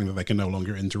sanctioned, as something that they can no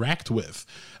longer interact with.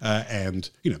 And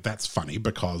that's funny,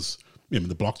 because the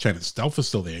blockchain itself is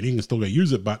still there and you can still go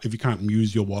use it, but if you can't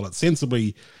use your wallet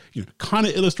sensibly, kind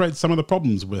of illustrates some of the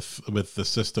problems with the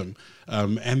system.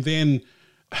 And then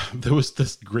there was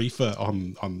this griefer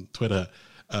on Twitter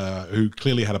who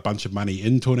clearly had a bunch of money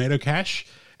in Tornado Cash,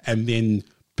 and then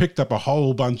picked up a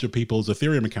whole bunch of people's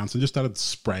Ethereum accounts and just started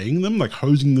spraying them, like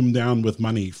hosing them down with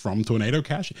money from Tornado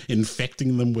Cash,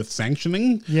 infecting them with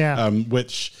sanctioning. Yeah.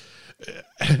 Which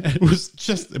it was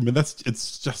just,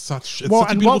 it's just such a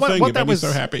beautiful thing. It made me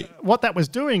so happy. What that was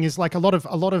doing is, like, a lot of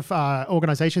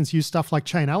organizations use stuff like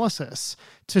Chainalysis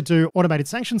to do automated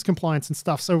sanctions compliance and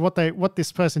stuff. So what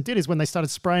this person did is, when they started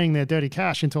spraying their dirty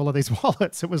cash into all of these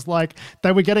wallets, it was like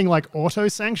they were getting like auto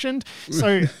sanctioned.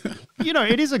 So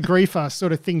it is a griefer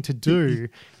sort of thing to do.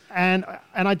 And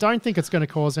I don't think it's going to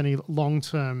cause any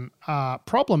long-term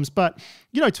problems. But,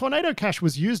 Tornado Cash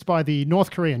was used by the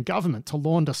North Korean government to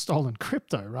launder stolen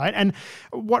crypto, right? And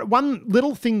one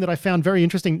little thing that I found very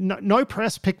interesting, no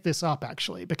press picked this up,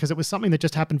 actually, because it was something that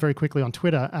just happened very quickly on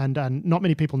Twitter, and not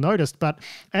many people noticed. But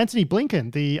Antony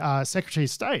Blinken, the Secretary of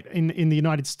State in the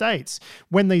United States,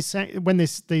 when these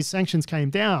sanctions came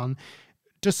down,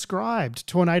 described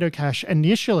Tornado Cash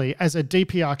initially as a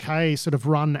DPRK sort of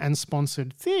run and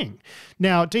sponsored thing.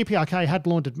 Now, DPRK had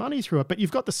laundered money through it, but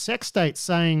you've got the Sec State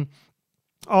saying,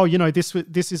 oh, this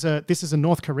is a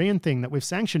North Korean thing that we've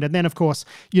sanctioned. And then, of course,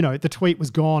 the tweet was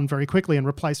gone very quickly and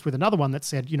replaced with another one that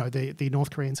said, the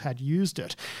North Koreans had used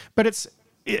it. But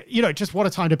just what a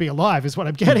time to be alive is what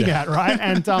I'm getting at, right?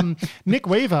 And Nick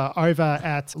Weaver over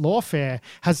at Lawfare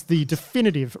has the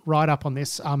definitive write-up on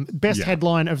this. Best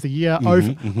headline of the year,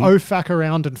 OFAC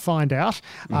Around and Find Out,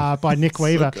 by Nick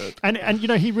Weaver. And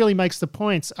he really makes the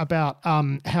points about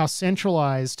how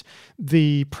centralized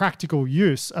the practical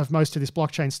use of most of this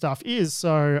blockchain stuff is.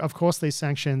 So, of course, these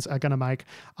sanctions are going to make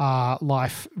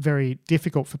life very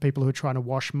difficult for people who are trying to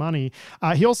wash money.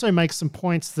 He also makes some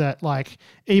points that, like,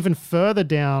 even further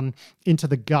down into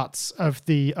the guts of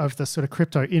the sort of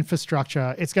crypto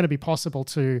infrastructure, it's going to be possible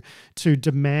to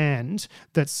demand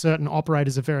that certain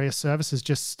operators of various services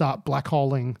just start black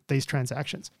holing these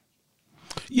transactions.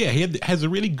 Yeah, he has a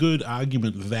really good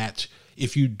argument that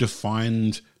if you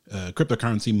defined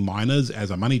cryptocurrency miners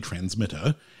as a money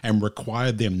transmitter and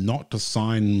required them not to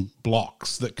sign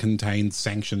blocks that contain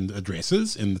sanctioned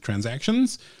addresses in the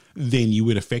transactions, then you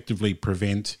would effectively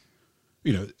prevent,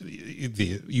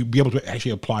 you'd be able to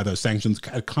actually apply those sanctions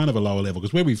at kind of a lower level.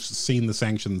 Because where we've seen the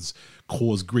sanctions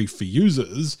cause grief for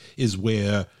users is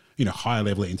where, higher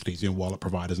level entities, wallet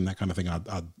providers and that kind of thing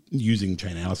are using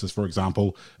chain analysis, for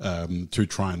example, to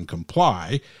try and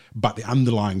comply, but the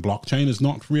underlying blockchain is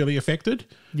not really affected.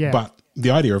 Yeah. But the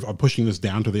idea of pushing this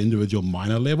down to the individual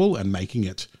miner level and making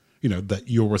it, that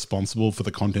you're responsible for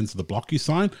the contents of the block you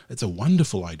sign, it's a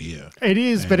wonderful idea. It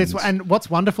is, and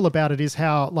what's wonderful about it is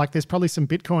how, like, there's probably some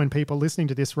Bitcoin people listening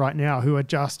to this right now who are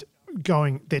just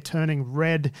they're turning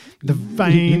red, the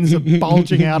veins are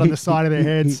bulging out on the side of their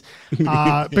heads,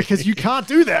 because you can't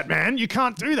do that, man. You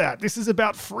can't do that. This is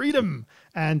about freedom.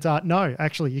 And no,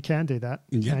 actually, you can do that.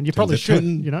 Yeah, and you probably should,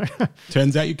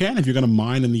 Turns out you can if you're going to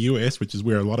mine in the US, which is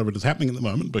where a lot of it is happening at the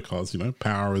moment because,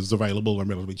 power is available and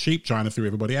relatively cheap. China threw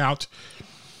everybody out.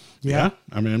 Yeah.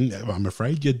 I mean, I'm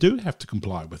afraid you do have to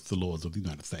comply with the laws of the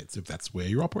United States if that's where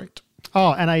you operate.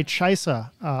 Oh, and a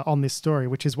chaser on this story,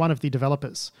 which is one of the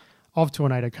developers of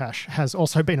Tornado Cash, has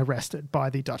also been arrested by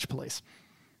the Dutch police.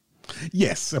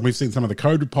 Yes, and we've seen some of the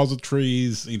code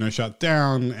repositories, shut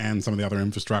down, and some of the other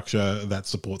infrastructure that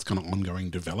supports kind of ongoing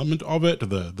development of it.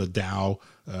 The DAO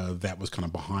that was kind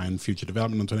of behind future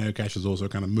development on Tornado Cash has also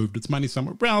kind of moved its money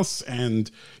somewhere else. And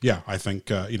yeah, I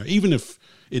think, even if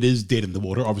it is dead in the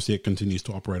water, obviously it continues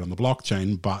to operate on the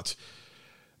blockchain, but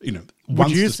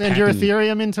would you send your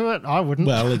Ethereum into it? I wouldn't.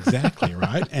 Well, exactly,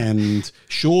 right? And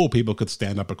sure, people could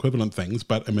stand up equivalent things,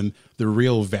 but I mean, the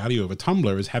real value of a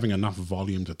tumbler is having enough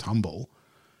volume to tumble.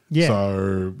 Yeah.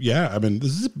 So, yeah, I mean,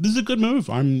 this is a good move.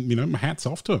 My hat's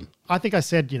off to him. I think I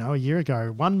said, a year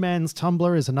ago, one man's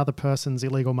tumbler is another person's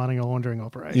illegal money laundering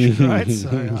operation, right? So,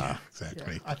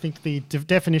 exactly. Yeah, I think the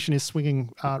definition is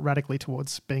swinging radically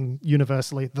towards being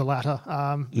universally the latter,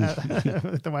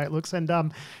 the way it looks. And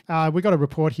we got a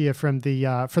report here from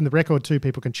the Record too.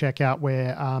 People can check out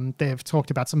where they've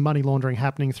talked about some money laundering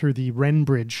happening through the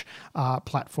Renbridge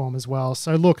platform as well.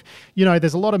 So look,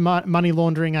 there's a lot of money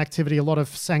laundering activity, a lot of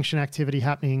sanction activity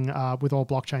happening with all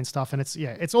blockchain stuff, and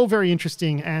it's all very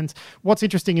interesting. And what's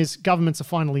interesting is governments are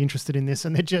finally interested in this,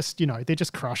 and they're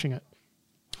just crushing it.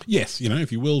 Yes,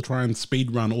 if you will try and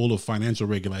speed run all of financial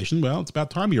regulation, well, it's about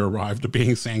time you arrived at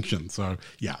being sanctioned. So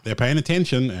yeah, they're paying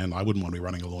attention, and I wouldn't want to be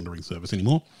running a laundering service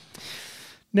anymore.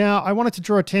 Now, I wanted to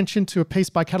draw attention to a piece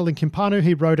by Catalin Kimpanu.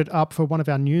 He wrote it up for one of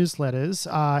our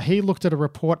newsletters. He looked at a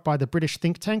report by the British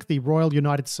think tank, the Royal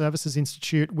United Services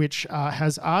Institute, which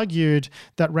has argued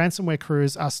that ransomware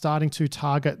crews are starting to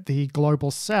target the global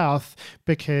south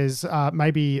because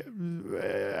maybe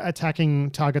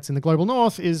attacking targets in the global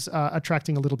north is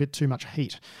attracting a little bit too much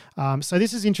heat. So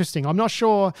this is interesting. I'm not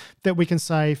sure that we can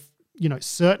say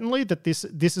certainly that this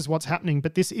is what's happening,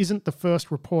 but this isn't the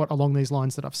first report along these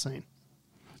lines that I've seen.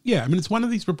 Yeah, I mean, it's one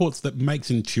of these reports that makes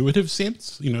intuitive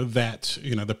sense, that,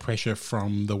 the pressure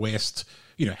from the West,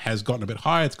 has gotten a bit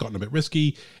high, it's gotten a bit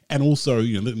risky. And also,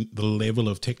 the level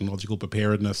of technological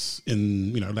preparedness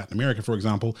in, Latin America, for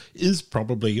example, is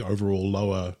probably overall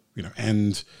lower,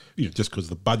 and, just because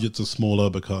the budgets are smaller,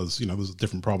 because, there's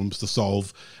different problems to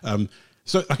solve.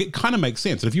 So it kind of makes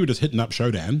sense. And if you were just hitting up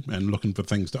Shodan and looking for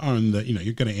things to own, that,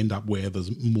 you're going to end up where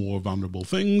there's more vulnerable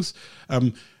things.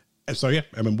 So, yeah,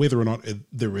 I mean, whether or not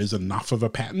there is enough of a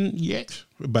pattern yet,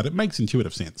 but it makes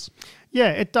intuitive sense.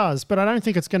 Yeah, it does. But I don't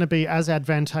think it's going to be as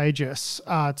advantageous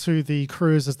to the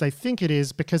crews as they think it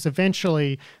is, because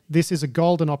eventually this is a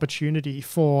golden opportunity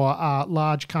for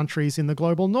large countries in the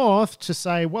global north to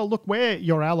say, well, look, we're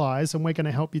your allies and we're going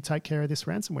to help you take care of this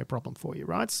ransomware problem for you,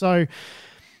 right? So,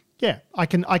 yeah, I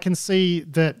can see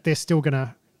that they're still going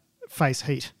to face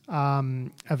heat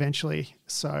eventually.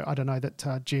 So I don't know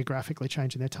that geographically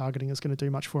changing their targeting is going to do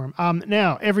much for them.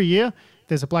 Now, every year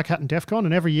there's a Black Hat and DEF CON,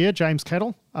 and every year James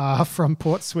Kettle from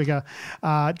Portswigger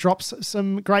drops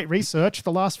some great research.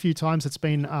 The last few times it's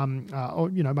been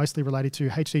mostly related to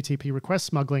HTTP request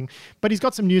smuggling, but he's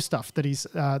got some new stuff that he's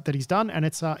done, and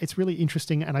it's really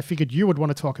interesting, and I figured you would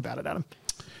want to talk about it, Adam.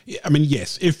 Yeah, I mean,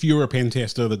 yes, if you're a pen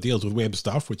tester that deals with web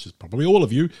stuff, which is probably all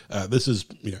of you, this is,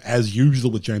 as usual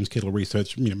with James Kettle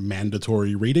research,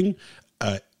 mandatory reading.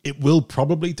 It will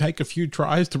probably take a few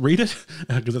tries to read it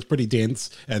because it's pretty dense,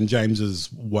 and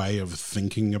James's way of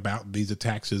thinking about these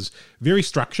attacks is very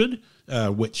structured,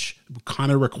 which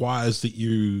kind of requires that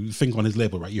you think on his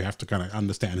level, right? You have to kind of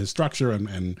understand his structure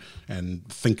and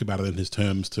think about it in his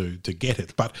terms to get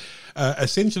it. But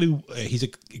essentially, he's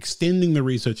extending the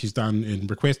research he's done in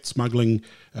request smuggling,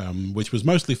 which was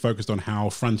mostly focused on how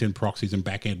front-end proxies and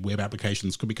back-end web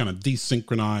applications could be kind of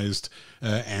desynchronized,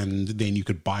 and then you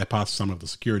could bypass some of the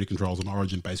security controls and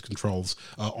origin-based controls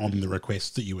on the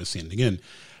requests that you were sending in.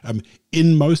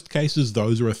 In most cases,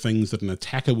 those are things that an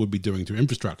attacker would be doing to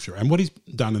infrastructure. And what he's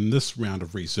done in this round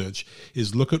of research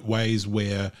is look at ways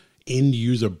where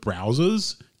end-user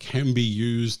browsers can be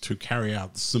used to carry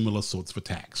out similar sorts of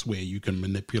attacks, where you can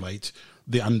manipulate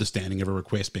the understanding of a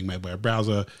request being made by a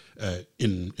browser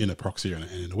in a proxy and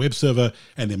in a web server,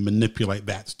 and then manipulate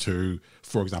that to,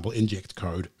 for example, inject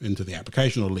code into the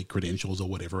application or leak credentials or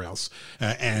whatever else.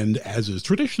 And as is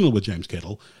traditional with James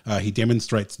Kettle, he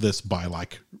demonstrates this by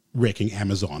wrecking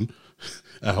Amazon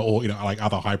or like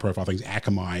other high-profile things,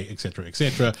 Akamai, etc.,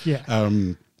 etc. Yeah.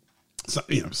 So,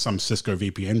 some Cisco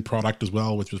VPN product as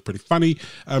well, which was pretty funny.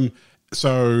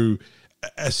 So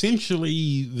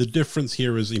essentially, the difference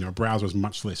here is, a browser is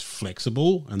much less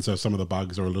flexible, and so some of the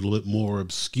bugs are a little bit more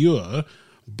obscure,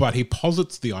 but he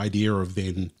posits the idea of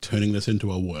then turning this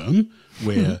into a worm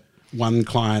where one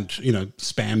client,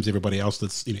 spams everybody else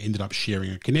that's, ended up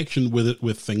sharing a connection with it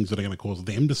with things that are going to cause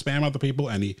them to spam other people,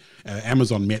 and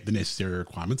Amazon met the necessary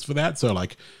requirements for that. So,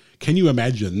 can you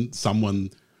imagine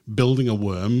someone building a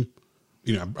worm,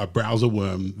 a browser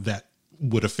worm that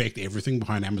would affect everything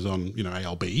behind Amazon,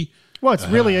 ALB? Well, it's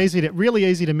really easy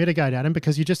to mitigate, Adam,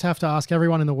 because you just have to ask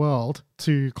everyone in the world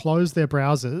to close their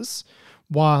browsers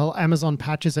while Amazon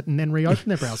patches it and then reopen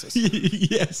their browsers.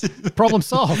 Yes. Problem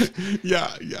solved. Yeah.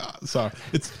 So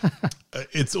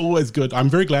it's always good. I'm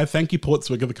very glad. Thank you,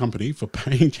 Portswigger, the company, for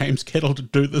paying James Kettle to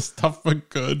do this stuff for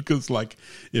good, because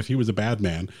if he was a bad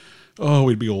man,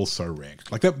 we'd be all so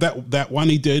wrecked. Like that one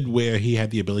he did where he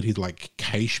had the ability to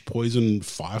cache poison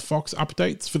Firefox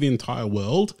updates for the entire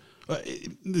world.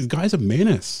 The guy's a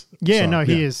menace. Yeah,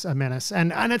 he is a menace,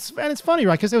 and it's funny,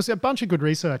 right? Because there was a bunch of good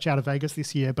research out of Vegas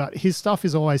this year, but his stuff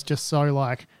is always just so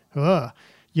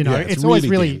it's always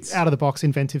really out of the box,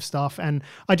 inventive stuff, and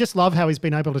I just love how he's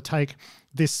been able to take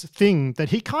this thing that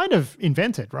he kind of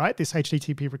invented, right? This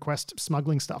HTTP request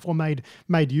smuggling stuff, or made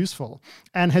useful,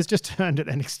 and has just turned it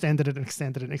and extended it and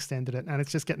extended it and extended it, and it's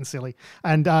just getting silly,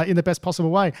 and in the best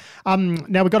possible way.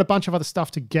 Now we've got a bunch of other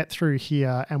stuff to get through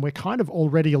here, and we're kind of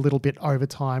already a little bit over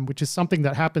time, which is something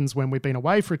that happens when we've been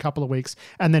away for a couple of weeks,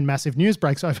 and then massive news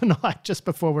breaks overnight just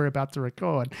before we're about to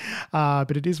record.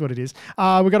 But it is what it is.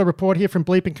 We've got a report here from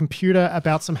Bleeping Computer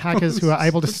about some hackers who are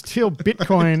able to steal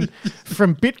Bitcoin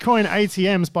from Bitcoin ATMs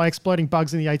by exploiting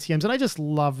bugs in the ATMs. And I just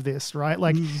love this, right?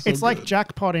 It's like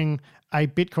jackpotting a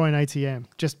Bitcoin ATM.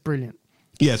 Just brilliant.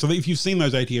 Yeah, so if you've seen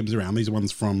those ATMs around, these are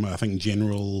ones from, I think,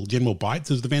 General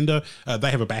Bytes is the vendor. They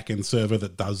have a back-end server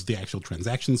that does the actual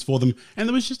transactions for them. And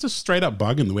there was just a straight-up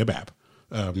bug in the web app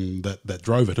that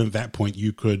drove it. And at that point,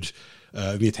 you could...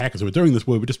 the attackers who were doing this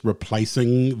were just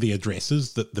replacing the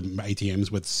addresses that the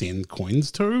ATMs would send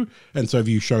coins to. And so if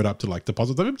you showed up to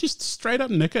deposit them, just straight up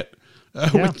nick it.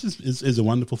 Which is a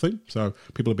wonderful thing. So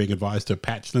people are being advised to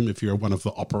patch them. If you're one of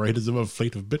the operators of a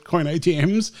fleet of Bitcoin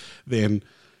ATMs, then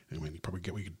you probably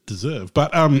get what you deserve.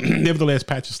 But nevertheless,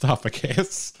 patch your stuff, I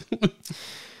guess.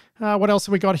 What else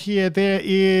have we got here? There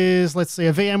is, let's see,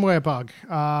 a VMware bug.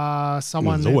 There's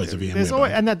always a VMware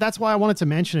bug. And that's why I wanted to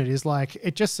mention it, is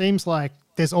it just seems like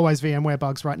there's always VMware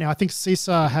bugs right now. I think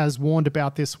CISA has warned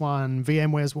about this one.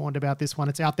 VMware's warned about this one.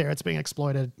 It's out there. It's being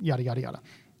exploited, yada, yada, yada.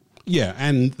 Yeah,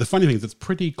 and the funny thing is it's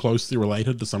pretty closely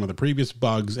related to some of the previous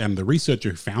bugs, and the researcher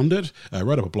who found it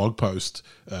wrote up a blog post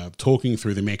talking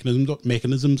through the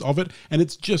mechanisms of it, and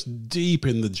it's just deep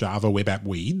in the Java web app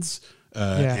weeds.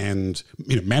 And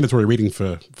mandatory reading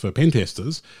for pen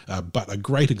testers, but a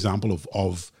great example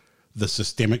of the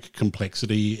systemic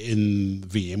complexity in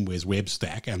VMware's web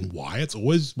stack and why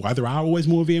there are always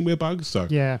more VMware bugs. So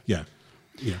yeah.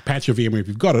 patch your VMware if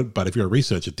you've got it, but if you're a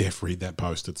researcher, def read that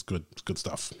post. It's good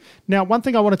stuff. Now, one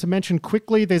thing I wanted to mention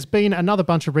quickly, there's been another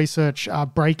bunch of research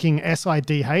breaking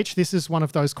SIDH. This is one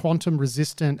of those quantum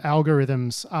resistant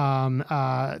algorithms.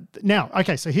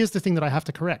 So here's the thing that I have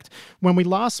to correct. When we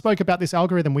last spoke about this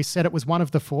algorithm, we said it was one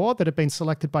of the 4 that had been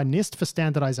selected by NIST for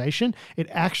standardization. It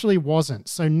actually wasn't.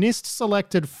 So NIST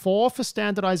selected 4 for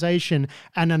standardization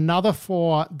and another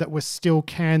 4 that were still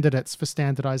candidates for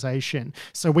standardization.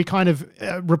 So we kind of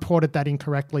reported that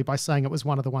incorrectly by saying it was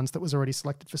one of the ones that was already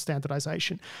selected for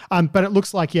standardization. But it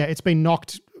looks like, it's been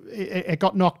knocked. It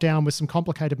got knocked down with some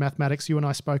complicated mathematics. You and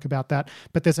I spoke about that.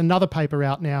 But there's another paper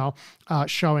out now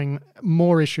showing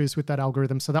more issues with that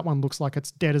algorithm. So that one looks like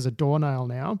it's dead as a doornail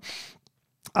now.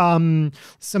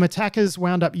 Some attackers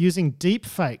wound up using deep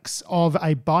fakes of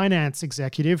a Binance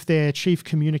executive. Their chief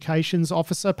communications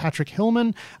officer, Patrick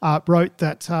Hillman, wrote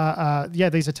that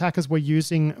these attackers were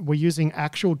using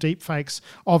actual deep fakes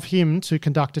of him to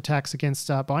conduct attacks against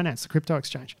Binance, the crypto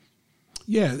exchange.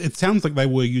 Yeah, it sounds like they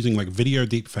were using like video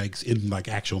deepfakes in like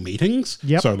actual meetings.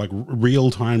 Yep. So like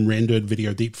real-time rendered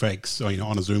video deepfakes,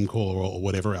 on a Zoom call or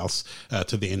whatever else,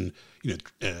 to then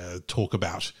talk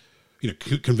about,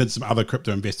 convince some other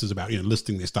crypto investors about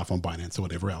listing their stuff on Binance or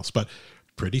whatever else. But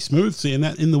pretty smooth seeing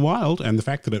that in the wild, and the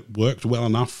fact that it worked well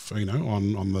enough,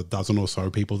 on the dozen or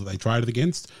so people that they tried it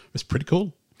against was pretty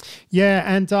cool. Yeah,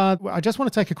 and I just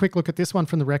want to take a quick look at this one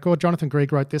from the record. Jonathan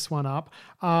Grieg wrote this one up.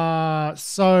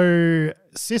 So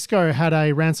Cisco had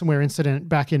a ransomware incident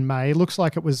back in May. Looks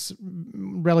like it was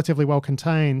relatively well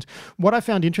contained. What I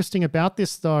found interesting about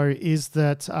this, though, is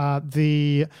that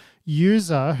the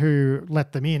user who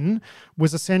let them in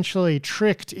was essentially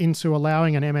tricked into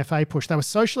allowing an MFA push. They were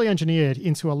socially engineered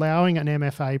into allowing an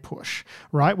MFA push,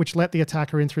 right, which let the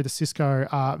attacker in through the Cisco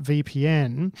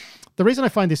VPN. The reason I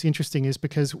find this interesting is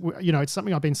because, it's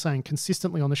something I've been saying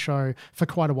consistently on the show for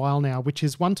quite a while now, which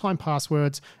is one-time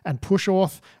passwords and push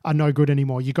auth are no good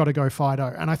anymore. You got to go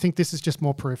FIDO. And I think this is just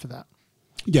more proof of that.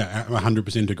 Yeah,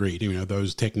 100% agreed.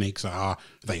 Those techniques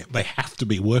they have to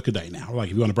be workaday now. Like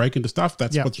if you want to break into stuff,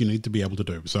 that's what you need to be able to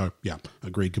do. So yeah,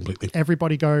 agreed completely.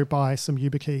 Everybody go buy some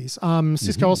YubiKeys.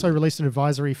 Cisco also released an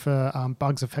advisory for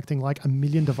bugs affecting like 1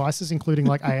 million devices, including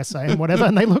like ASA and whatever.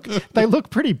 And they look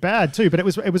pretty bad too. But it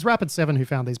was Rapid7 who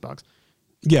found these bugs.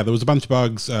 Yeah, there was a bunch of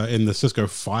bugs in the Cisco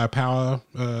Firepower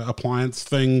appliance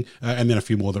thing, and then a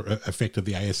few more that affected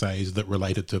the ASAs that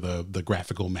related to the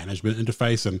graphical management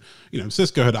interface. And,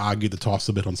 Cisco had argued the toss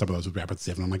a bit on some of those with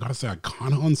Rapid7. And I got to say, I'm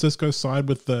kind of on Cisco's side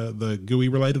with the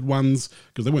GUI-related ones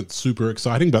because they weren't super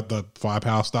exciting, but the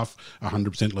Firepower stuff,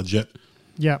 100% legit.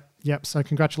 Yep. So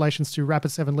congratulations to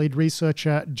Rapid7 lead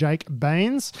researcher Jake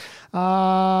Baines.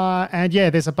 And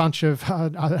yeah, there's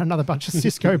another bunch of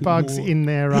Cisco bugs in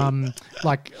their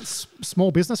small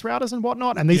business routers and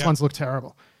whatnot. And these ones look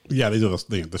terrible. Yeah, these are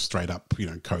the straight up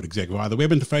code exec via the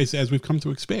web interface as we've come to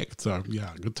expect. So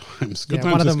yeah, good times. Good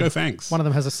times, Cisco. Thanks. One of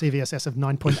them has a CVSS of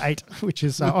 9.8, which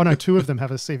is two of them have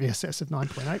a CVSS of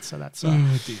 9.8. So that's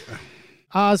oh dear.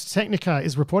 Ars Technica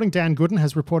is reporting. Dan Gooden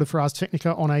has reported for Ars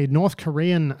Technica on a North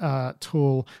Korean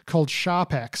tool called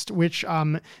SharpXed, which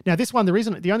now this one,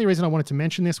 the only reason I wanted to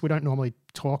mention this, we don't normally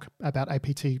talk about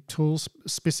APT tools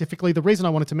specifically. The reason I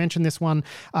wanted to mention this one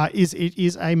is it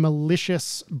is a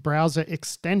malicious browser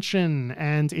extension,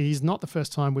 and it is not the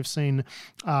first time we've seen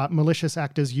malicious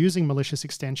actors using malicious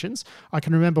extensions. I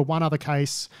can remember one other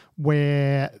case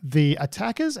where the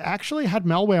attackers actually had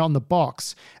malware on the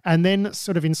box and then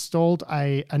sort of installed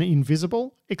an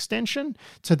invisible extension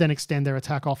to then extend their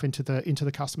attack off into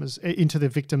the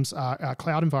victim's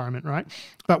cloud environment, right?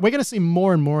 But we're going to see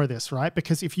more and more of this, right?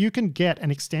 Because if you can get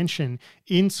an extension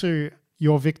into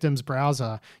your victim's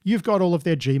browser, you've got all of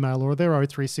their Gmail or their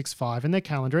O365 and their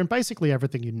calendar and basically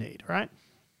everything you need, right?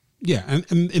 Yeah,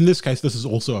 and in this case, this is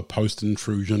also a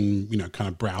post-intrusion, kind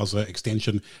of browser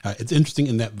extension. It's interesting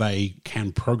in that they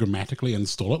can programmatically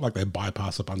install it, like they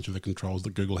bypass a bunch of the controls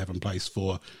that Google have in place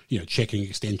for, checking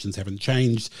extensions haven't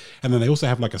changed. And then they also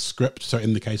have like a script. So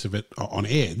in the case of it on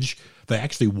Edge, they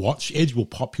actually watch. Edge will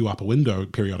pop you up a window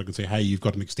periodically and say, hey, you've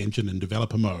got an extension in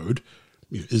developer mode.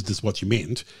 Is this what you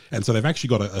meant? And so they've actually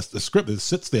got a script that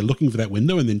sits there looking for that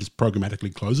window and then just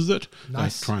programmatically closes it.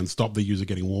 Nice. Try and stop the user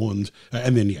getting warned,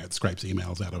 and then it scrapes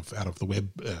emails out of the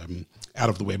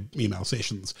web email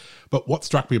sessions. But what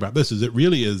struck me about this is it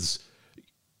really is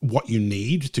what you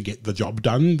need to get the job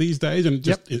done these days, and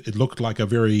it looked like a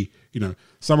very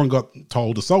someone got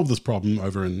told to solve this problem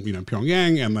over in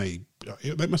Pyongyang, and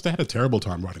they must have had a terrible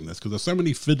time writing this because there's so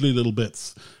many fiddly little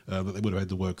bits that they would have had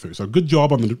to work through. So good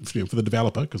job on for the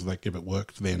developer, because if it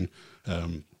worked, then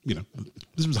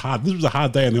this was hard. This was a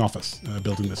hard day in the office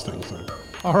building this thing. So.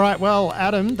 All right, well,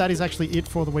 Adam, that is actually it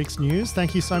for the week's news.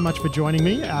 Thank you so much for joining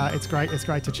me. It's great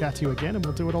to chat to you again, and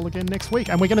we'll do it all again next week.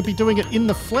 And we're going to be doing it in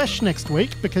the flesh next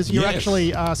week because you're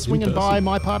actually swinging by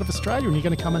my part of Australia, and you're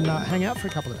going to come and hang out for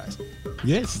a couple of days.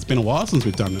 Yes, it's been a while since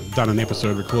we've done an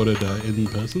episode recorded in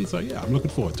person, so yeah, I'm looking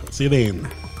forward to it. See you then.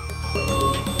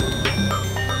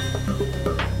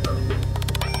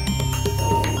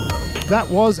 That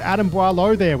was Adam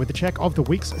Boileau there with the check of the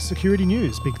week's security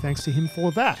news. Big thanks to him for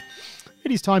that.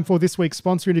 It is time for this week's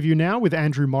sponsor interview now with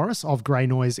Andrew Morris of Grey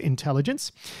Noise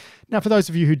Intelligence. Now, for those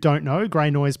of you who don't know, Grey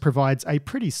Noise provides a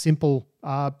pretty simple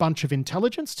bunch of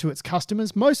intelligence to its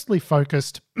customers, mostly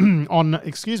focused on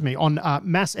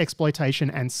mass exploitation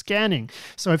and scanning.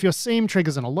 So if your SIEM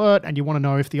triggers an alert and you want to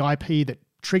know if the IP that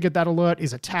triggered that alert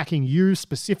is attacking you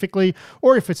specifically,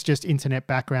 or if it's just internet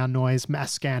background noise,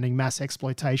 mass scanning, mass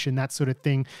exploitation, that sort of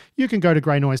thing, you can go to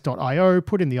greynoise.io,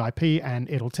 put in the IP, and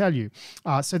it'll tell you.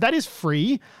 So that is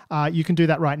free. You can do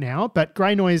that right now, but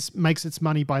Grey Noise makes its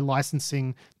money by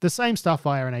licensing the same stuff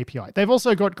via an API. They've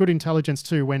also got good intelligence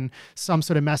too. When some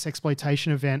sort of mass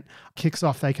exploitation event kicks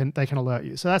off, they can alert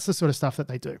you. So that's the sort of stuff that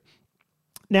they do.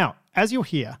 Now, as you'll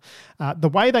hear, the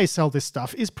way they sell this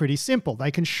stuff is pretty simple. They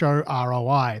can show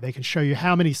ROI. They can show you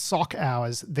how many SOC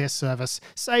hours their service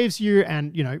saves you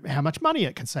and, how much money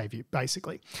it can save you,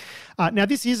 basically. Now,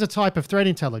 this is a type of threat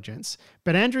intelligence,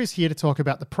 but Andrew's here to talk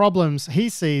about the problems he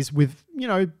sees with,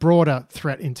 broader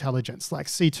threat intelligence like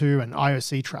C2 and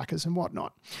IOC trackers and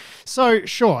whatnot. So,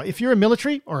 sure, if you're a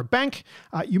military or a bank,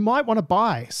 you might want to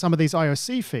buy some of these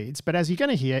IOC feeds, but as you're going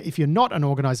to hear, if you're not an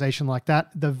organization like that,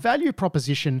 the value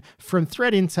proposition from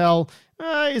threat intel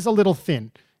is a little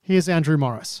thin. Here's Andrew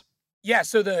Morris. Yeah,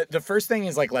 so the first thing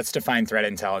is let's define threat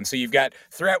intel. And so you've got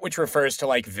threat, which refers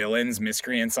to villains,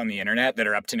 miscreants on the internet that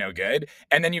are up to no good.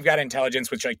 And then you've got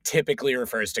intelligence, which typically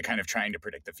refers to kind of trying to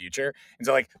predict the future. And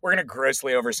so we're going to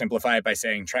grossly oversimplify it by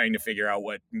saying trying to figure out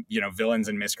what, villains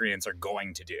and miscreants are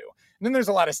going to do. And then there's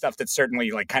a lot of stuff that's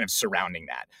certainly kind of surrounding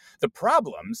that. The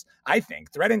problems, I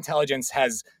think, threat intelligence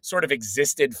has sort of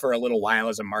existed for a little while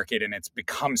as a market, and it's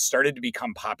started to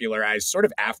become popularized sort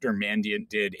of after Mandiant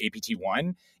did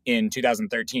APT1 in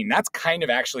 2013. That's kind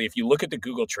of actually, if you look at the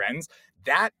Google Trends,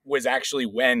 that was actually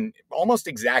almost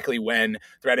exactly when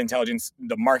threat intelligence,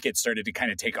 the market started to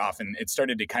kind of take off and it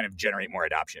started to kind of generate more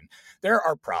adoption. There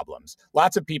are problems.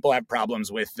 Lots of people have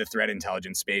problems with the threat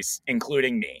intelligence space,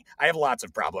 including me. I have lots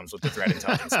of problems with the threat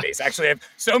intelligence space. Actually, I have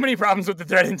so many problems with the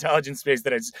threat intelligence space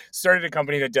that I started a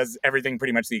company that does everything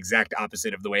pretty much the exact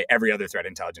opposite of the way every other threat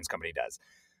intelligence company does.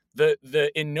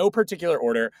 In no particular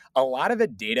order, a lot of the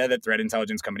data that threat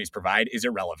intelligence companies provide is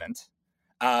irrelevant.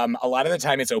 A lot of the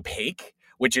time it's opaque,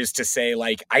 which is to say,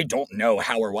 I don't know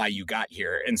how or why you got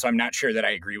here. And so I'm not sure that I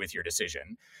agree with your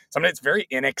decision. Sometimes it's very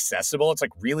inaccessible. It's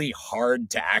really hard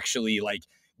to actually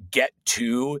get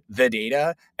to the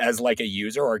data as a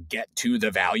user or get to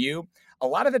the value. A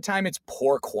lot of the time it's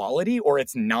poor quality or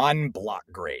it's non-block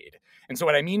grade. And so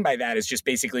what I mean by that is just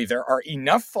basically there are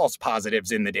enough false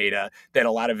positives in the data that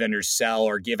a lot of vendors sell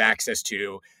or give access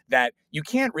to that you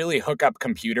can't really hook up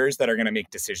computers that are going to make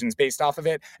decisions based off of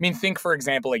it. I mean, think, for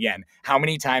example, again, how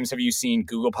many times have you seen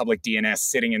Google Public DNS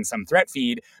sitting in some threat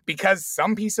feed because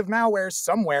some piece of malware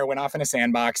somewhere went off in a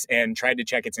sandbox and tried to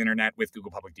check its internet with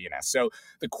Google Public DNS? So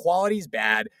the quality's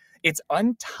bad. It's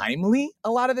untimely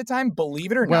a lot of the time,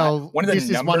 believe it or not.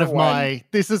 This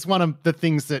is one of the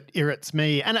things that irritates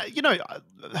me. And,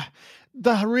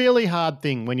 the really hard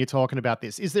thing when you're talking about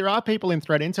this is there are people in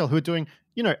threat intel who are doing,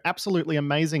 absolutely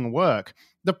amazing work.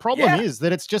 The problem is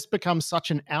that it's just become such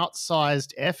an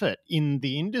outsized effort in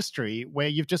the industry where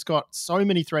you've just got so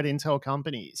many threat intel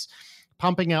companies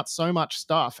pumping out so much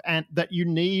stuff and that you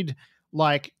need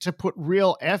to put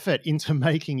real effort into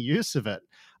making use of it.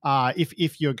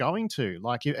 If you're going to,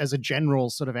 as a general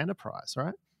sort of enterprise,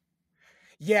 right?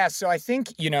 Yeah, so I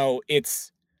think,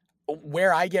 it's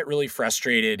where I get really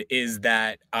frustrated is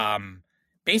that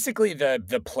basically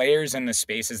the players in the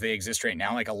space as they exist right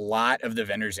now, a lot of the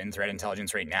vendors in threat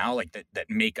intelligence right now, that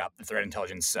make up the threat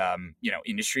intelligence,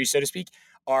 industry, so to speak,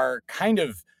 are kind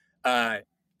of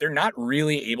they're not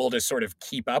really able to sort of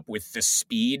keep up with the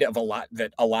speed of a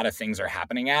lot of things are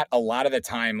happening at. A lot of the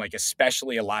time,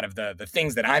 especially a lot of the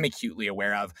things that I'm acutely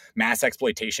aware of, mass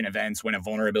exploitation events, when a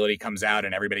vulnerability comes out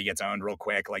and everybody gets owned real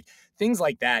quick, things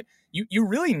like that, you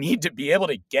really need to be able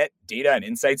to get data and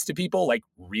insights to people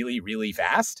really, really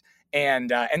fast.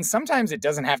 And sometimes it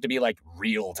doesn't have to be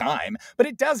real time, but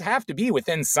it does have to be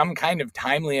within some kind of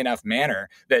timely enough manner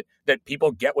that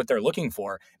people get what they're looking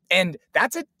for. And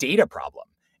that's a data problem.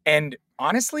 And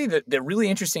honestly, the really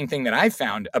interesting thing that I've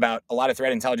found about a lot of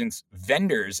threat intelligence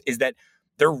vendors is that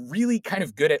they're really kind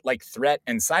of good at like threat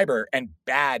and cyber and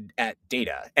bad at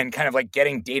data and kind of like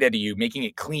getting data to you, making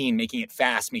it clean, making it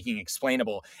fast, making it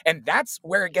explainable. And that's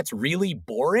where it gets really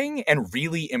boring and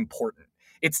really important.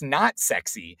 It's not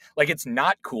sexy. Like, it's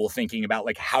not cool thinking about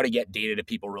like how to get data to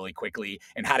people really quickly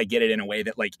and how to get it in a way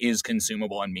that like is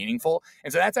consumable and meaningful.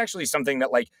 And so that's actually something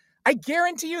that like, I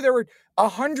guarantee you there were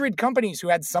 100 companies who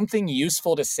had something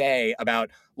useful to say about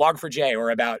Log4j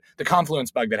or about the Confluence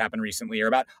bug that happened recently or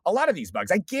about a lot of these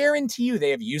bugs. I guarantee you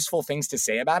they have useful things to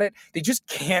say about it. They just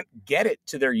can't get it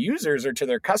to their users or to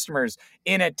their customers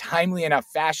in a timely enough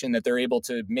fashion that they're able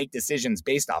to make decisions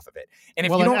based off of it. And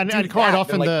if you don't do quite that,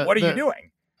 often then, like, what are you doing?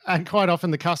 And quite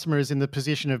often the customer is in the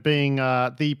position of being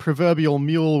the proverbial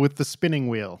mule with the spinning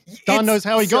wheel. Don knows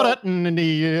how he got it,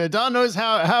 and Don knows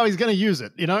how he's going to use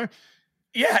it, you know?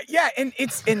 Yeah, and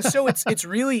it's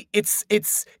really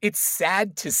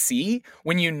sad to see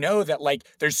when you know that like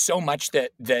there's so much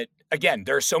that again,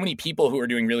 there are so many people who are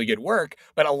doing really good work,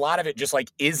 but a lot of it just like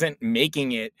isn't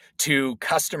making it to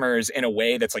customers in a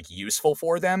way that's like useful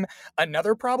for them.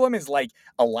 Another problem is like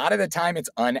a lot of the time it's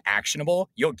unactionable.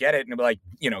 You'll get it and it'll be like,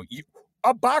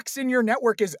 a box in your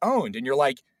network is owned, and you're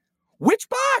like, which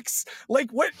box? Like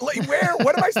what, like where,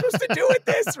 what am I supposed to do with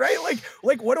this? Right?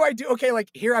 Like, what do I do? Okay. Like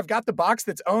here, I've got the box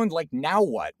that's owned. Like now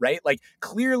what? Right? Like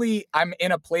clearly I'm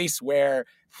in a place where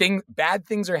bad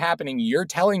things are happening. You're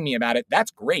telling me about it. That's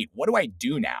great. What do I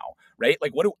do now? Right?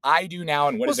 Like what do I do now?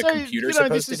 And what is a computer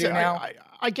supposed to do now?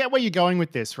 I get where you're going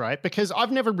with this, right? Because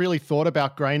I've never really thought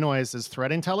about grey noise as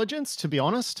threat intelligence, to be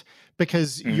honest,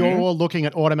 because you're looking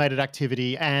at automated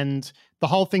activity and the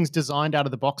whole thing's designed out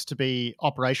of the box to be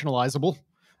operationalizable,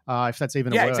 if that's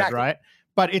even a word, exactly. Right?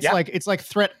 But it's like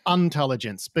threat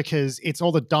intelligence because it's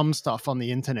all the dumb stuff on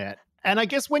the internet. And I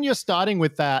guess when you're starting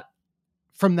with that,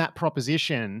 from that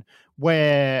proposition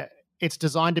where it's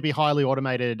designed to be highly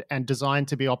automated and designed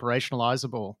to be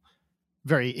operationalizable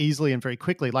very easily and very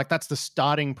quickly, like that's the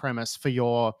starting premise for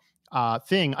your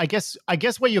thing. I guess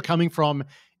where you're coming from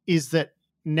is that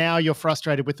now you're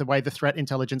frustrated with the way the threat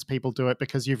intelligence people do it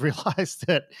because you've realized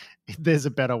that there's a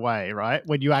better way, right?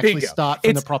 When you actually start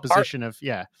from the proposition of,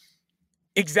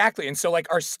 Exactly. And so like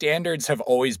our standards have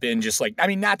always been just like, I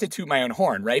mean, not to toot my own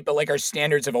horn, right? But like our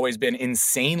standards have always been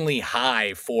insanely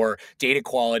high for data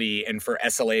quality and for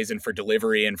SLAs and for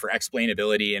delivery and for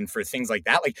explainability and for things like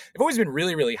that. Like they've always been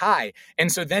really, really high.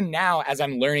 And so then now as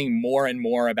I'm learning more and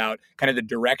more about kind of the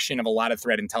direction of a lot of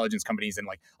threat intelligence companies and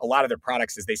like a lot of their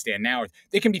products as they stand now,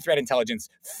 they can be threat intelligence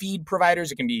feed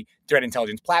providers. It can be threat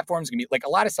intelligence platforms. It can be like a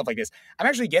lot of stuff like this. I'm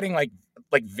actually getting like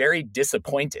very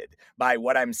disappointed by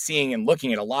what I'm seeing and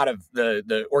looking at a lot of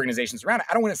the organizations around it.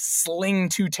 I don't want to sling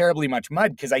too terribly much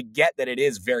mud because I get that it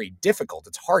is very difficult.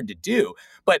 It's hard to do.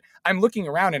 But I'm looking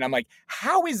around and I'm like,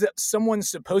 how is someone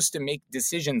supposed to make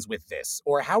decisions with this?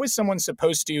 Or how is someone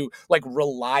supposed to like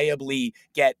reliably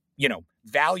get,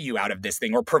 value out of this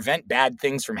thing or prevent bad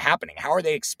things from happening? How are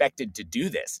they expected to do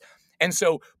this? And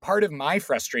so part of my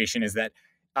frustration is that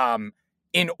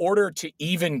in order to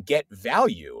even get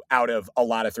value out of a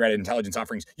lot of threat intelligence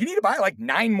offerings, you need to buy like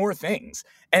 9 more things.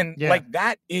 And like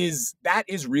that is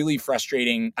really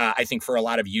frustrating, I think, for a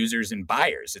lot of users and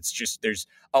buyers. It's just there's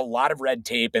a lot of red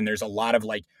tape and there's a lot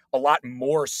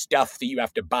more stuff that you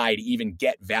have to buy to even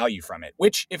get value from it,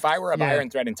 which if I were a buyer in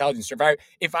threat intelligence, or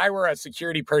if I were a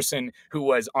security person who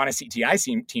was on a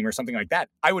CTI team or something like that,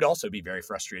 I would also be very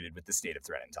frustrated with the state of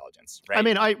threat intelligence. Right? I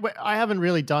mean, I haven't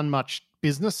really done much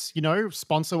business,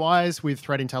 sponsor-wise with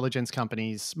threat intelligence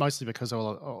companies, mostly because of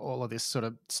all of this sort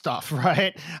of stuff,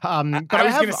 right? But I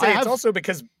was going to say it's also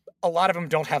because a lot of them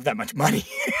don't have that much money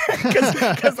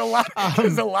because a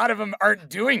lot of them aren't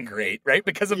doing great, right?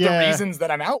 Because of the reasons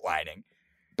that I'm outlining.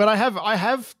 But I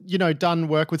have done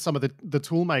work with some of the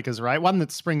tool makers, right? One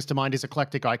that springs to mind is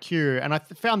Eclectic IQ, and I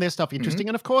found their stuff interesting.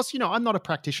 And of course, I'm not a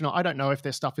practitioner. I don't know if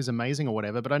their stuff is amazing or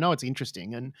whatever, but I know it's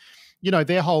interesting. And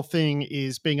their whole thing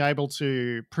is being able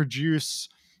to produce,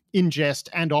 ingest,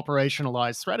 and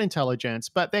operationalize threat intelligence.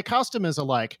 But their customers are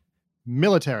like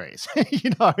militaries,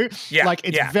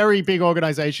 it's very big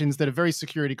organizations that are very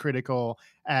security critical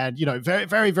and, very,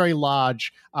 very, very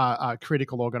large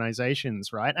critical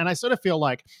organizations, right? And I sort of feel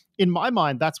like in my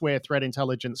mind, that's where threat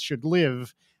intelligence should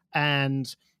live.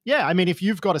 And I mean, if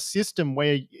you've got a system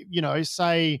where,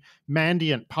 say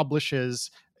Mandiant publishes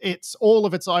all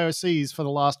of its IOCs for the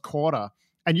last quarter,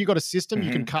 and you got a system you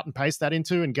can cut and paste that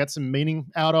into and get some meaning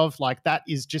out of, like that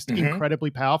is just incredibly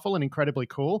powerful and incredibly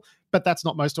cool. But that's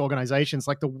not most organizations.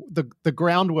 Like the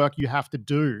groundwork you have to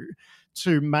do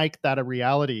to make that a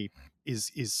reality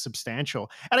is substantial.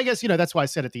 And I guess, that's why I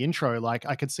said at the intro, like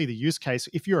I could see the use case.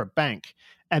 If you're a bank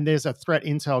and there's a threat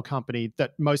intel company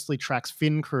that mostly tracks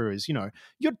fin crews,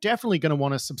 you're definitely going to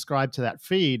want to subscribe to that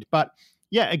feed. But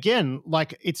yeah, again,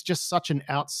 like it's just such an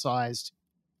outsized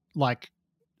like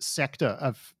sector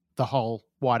of the whole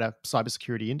wider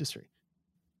cybersecurity industry.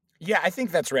 Yeah, I think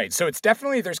that's right. So it's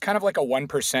definitely, there's kind of like a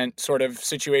 1% sort of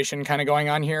situation kind of going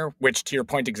on here, which to your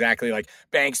point exactly, like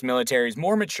banks, militaries,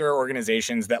 more mature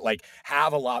organizations that like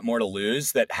have a lot more to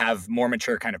lose, that have more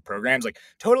mature kind of programs, like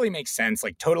totally makes sense,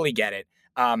 like totally get it.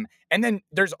 And then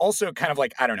there's also kind of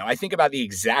like, I don't know, I think about the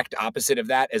exact opposite of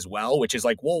that as well, which is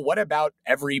like, well, what about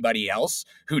everybody else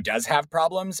who does have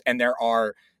problems? And there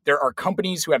are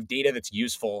companies who have data that's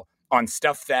useful on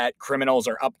stuff that criminals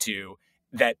are up to,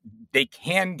 that they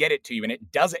can get it to you. And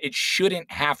it shouldn't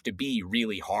have to be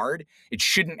really hard. It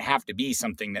shouldn't have to be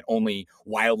something that only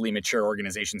wildly mature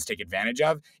organizations take advantage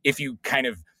of. If you kind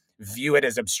of view it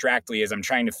as abstractly as I'm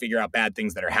trying to figure out bad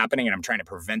things that are happening and I'm trying to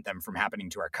prevent them from happening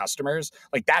to our customers,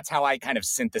 like that's how I kind of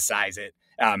synthesize it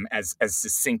as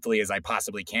succinctly as I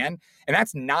possibly can. And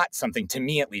that's not something, to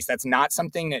me at least, that's not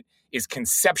something that is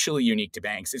conceptually unique to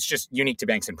banks. It's just unique to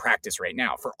banks in practice right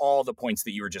now for all the points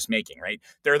that you were just making, right?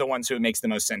 They're the ones who it makes the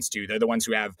most sense to. They're the ones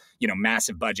who have,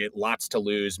 massive budget, lots to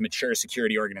lose, mature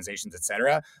security organizations, et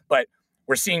cetera. But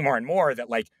we're seeing more and more that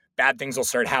like bad things will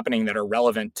start happening that are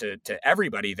relevant to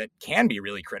everybody that can be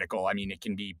really critical. I mean, it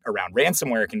can be around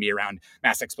ransomware, it can be around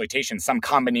mass exploitation, some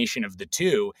combination of the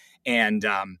two. And,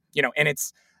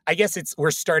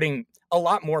 we're starting, a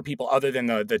lot more people other than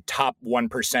the top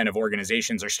 1% of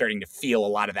organizations are starting to feel a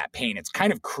lot of that pain. It's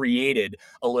kind of created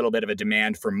a little bit of a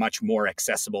demand for much more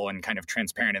accessible and kind of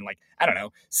transparent and like, I don't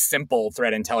know, simple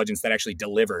threat intelligence that actually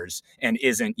delivers and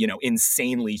isn't,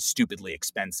 insanely, stupidly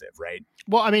expensive, right?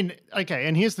 Well, I mean, okay,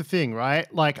 and here's the thing,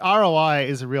 right? Like ROI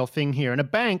is a real thing here, and a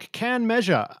bank can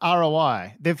measure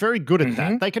ROI. They're very good at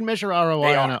that. They can measure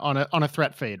ROI on a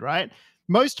threat feed, right?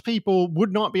 Most people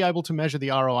would not be able to measure the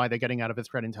ROI they're getting out of a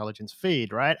threat intelligence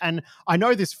feed, right? And I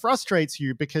know this frustrates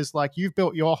you because like you've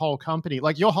built your whole company,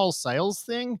 like your whole sales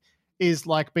thing is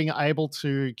like being able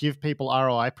to give people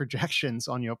ROI projections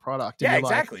on your product. Yeah,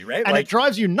 exactly, right? And like, it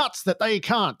drives you nuts that they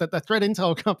can't, that the threat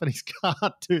intel companies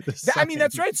can't do the same. I mean,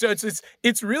 that's right. So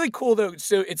it's really cool though.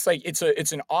 So it's like it's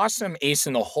an awesome ace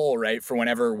in the hole, right? For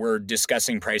whenever we're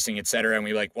discussing pricing, et cetera, and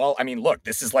we like, well, I mean, look,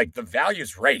 this is like the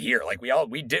value's right here. Like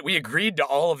we agreed to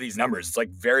all of these numbers. It's like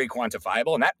very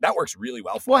quantifiable, and that works really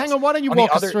well for us. Well, hang on. Why don't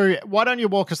you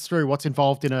walk us through what's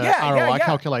involved in a ROI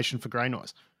calculation for Grey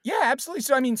Noise? Yeah,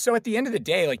 absolutely. So at the end of the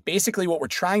day, like basically what we're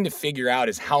trying to figure out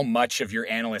is how much of your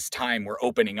analyst time we're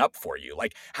opening up for you.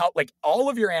 Like how, like all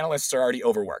of your analysts are already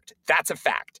overworked. That's a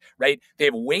fact, right? They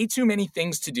have way too many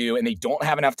things to do and they don't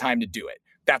have enough time to do it.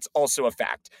 That's also a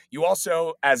fact. You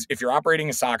also, as if you're operating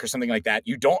a SOC or something like that,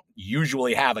 you don't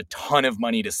usually have a ton of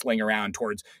money to sling around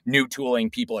towards new tooling,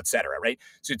 people, et cetera, right?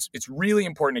 So it's really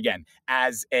important, again,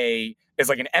 as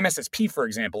like an MSSP, for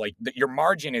example, like your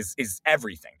margin is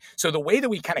everything. So the way that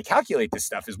we kind of calculate this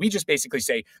stuff is we just basically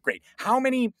say, great, how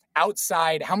many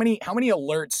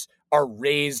alerts are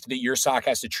raised that your SOC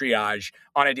has to triage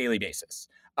on a daily basis?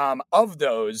 Of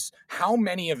those, how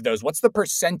many of those, what's the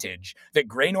percentage that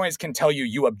Grey Noise can tell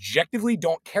you objectively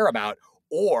don't care about,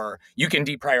 or you can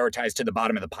deprioritize to the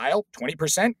bottom of the pile?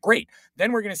 20%? Great.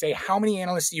 Then we're going to say, how many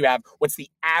analysts do you have? What's the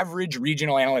average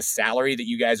regional analyst salary that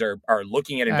you guys are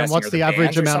looking at investing? And what's the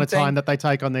average amount of time that they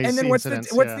take on these incidents? And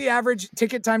then what's the average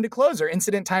ticket time to close or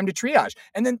incident time to triage?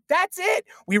 And then that's it.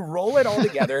 We roll it all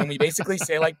together and we basically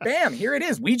say like, bam, here it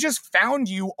is. We just found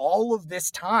you all of this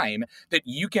time that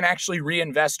you can actually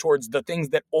reinvest towards the things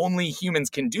that only humans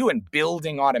can do, and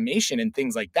building automation and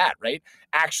things like that, right?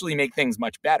 Actually make things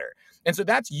much better. And so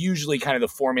that's usually kind of the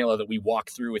formula that we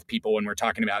walk through with people when we're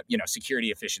talking about,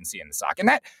 security efficiency in the SOC. And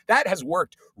that has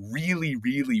worked really,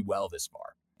 really well this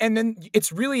far. And then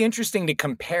it's really interesting to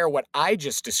compare what I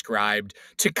just described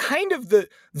to kind of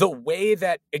the way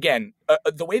that, again,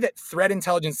 the way that threat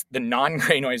intelligence, the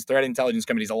non-Grey Noise threat intelligence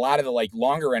companies, a lot of the like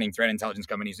longer running threat intelligence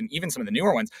companies, and even some of the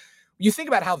newer ones, you think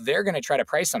about how they're going to try to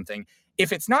price something.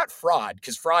 If it's not fraud,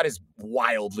 because fraud is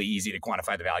wildly easy to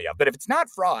quantify the value of, but if it's not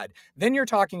fraud, then you're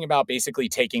talking about basically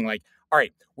taking like, all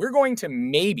right, we're going to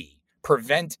maybe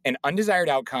prevent an undesired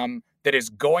outcome that is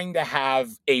going to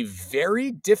have a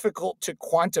very difficult to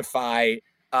quantify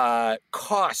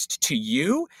cost to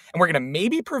you, and we're going to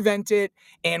maybe prevent it,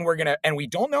 and we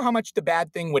don't know how much the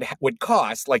bad thing would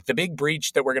cost, like the big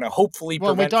breach that we're going to hopefully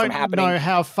prevent from happening. We don't know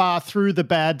how far through the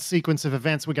bad sequence of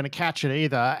events we're going to catch it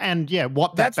either, and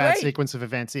what that bad sequence of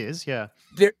events is.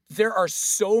 There are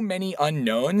so many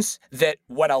unknowns that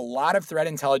what a lot of threat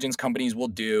intelligence companies will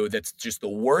do, that's just the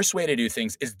worst way to do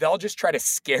things, is they'll just try to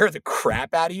scare the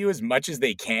crap out of you as much as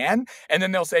they can, and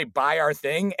then they'll say, buy our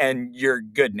thing and you're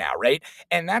good now, right?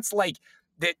 And that's like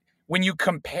that. When you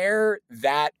compare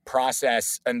that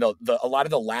process and a lot of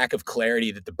the lack of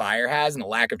clarity that the buyer has and the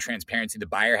lack of transparency the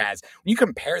buyer has, when you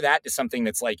compare that to something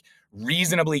that's like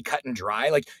reasonably cut and dry,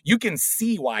 like you can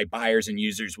see why buyers and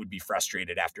users would be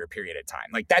frustrated after a period of time.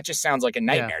 Like that just sounds like a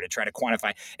nightmare to try to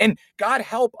quantify. And God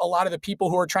help a lot of the people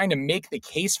who are trying to make the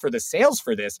case for the sales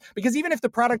for this, because even if the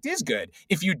product is good,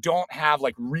 if you don't have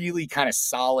like really kind of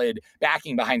solid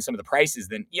backing behind some of the prices,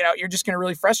 then, you're just going to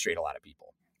really frustrate a lot of people.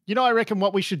 I reckon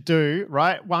what we should do,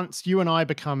 right? Once you and I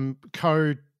become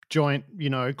co-joint,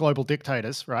 global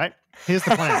dictators, right? Here's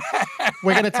the plan.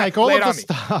 We're going to take all of the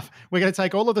stuff. We're going to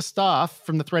take all of the staff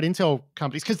from the threat intel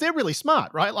companies, because they're really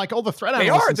smart, right? Like all the threat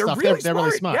analysts and stuff, they're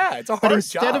really smart. Yeah, it's a hard But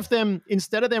instead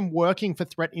job. of them working for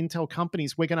threat intel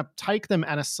companies, we're going to take them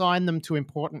and assign them to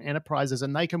important enterprises,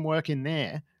 and they can work in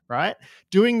there, right?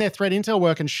 Doing their threat intel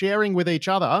work and sharing with each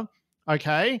other,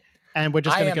 okay? And we're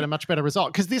just going to get a much better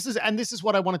result. Because this is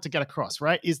what I wanted to get across,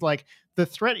 right? Is like the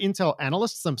threat intel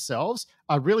analysts themselves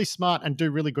are really smart and do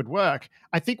really good work.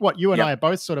 I think what you and I are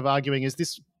both sort of arguing is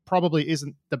this probably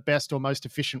isn't the best or most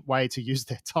efficient way to use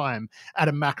their time at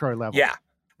a macro level. Yeah.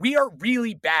 We are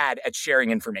really bad at sharing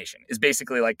information is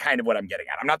basically like kind of what I'm getting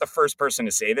at. I'm not the first person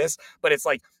to say this, but it's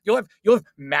like you'll have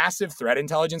massive threat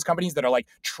intelligence companies that are like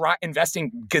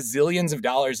investing gazillions of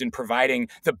dollars in providing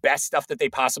the best stuff that they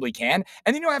possibly can.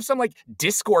 And then you'll have some like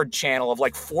Discord channel of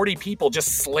like 40 people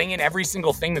just slinging every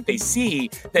single thing that they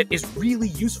see that is really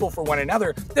useful for one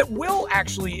another, that will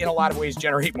actually in a lot of ways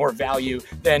generate more value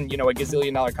than, a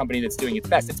gazillion-dollar company that's doing it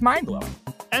best. It's mind-blowing.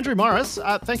 Andrew Morris,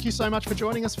 thank you so much for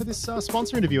joining us for this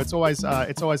sponsor interview. It's always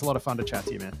a lot of fun to chat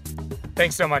to you, man.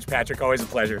 Thanks so much, Patrick. Always a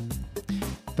pleasure.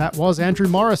 That was Andrew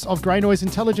Morris of Grey Noise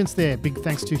Intelligence there. Big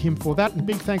thanks to him for that, and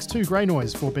big thanks to Grey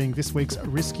Noise for being this week's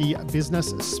Risky Business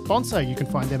sponsor. You can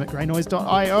find them at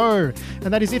greynoise.io.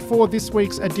 And that is it for this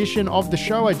week's edition of the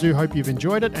show. I do hope you've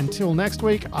enjoyed it. Until next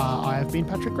week, I have been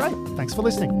Patrick Gray. Thanks for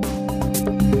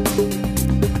listening.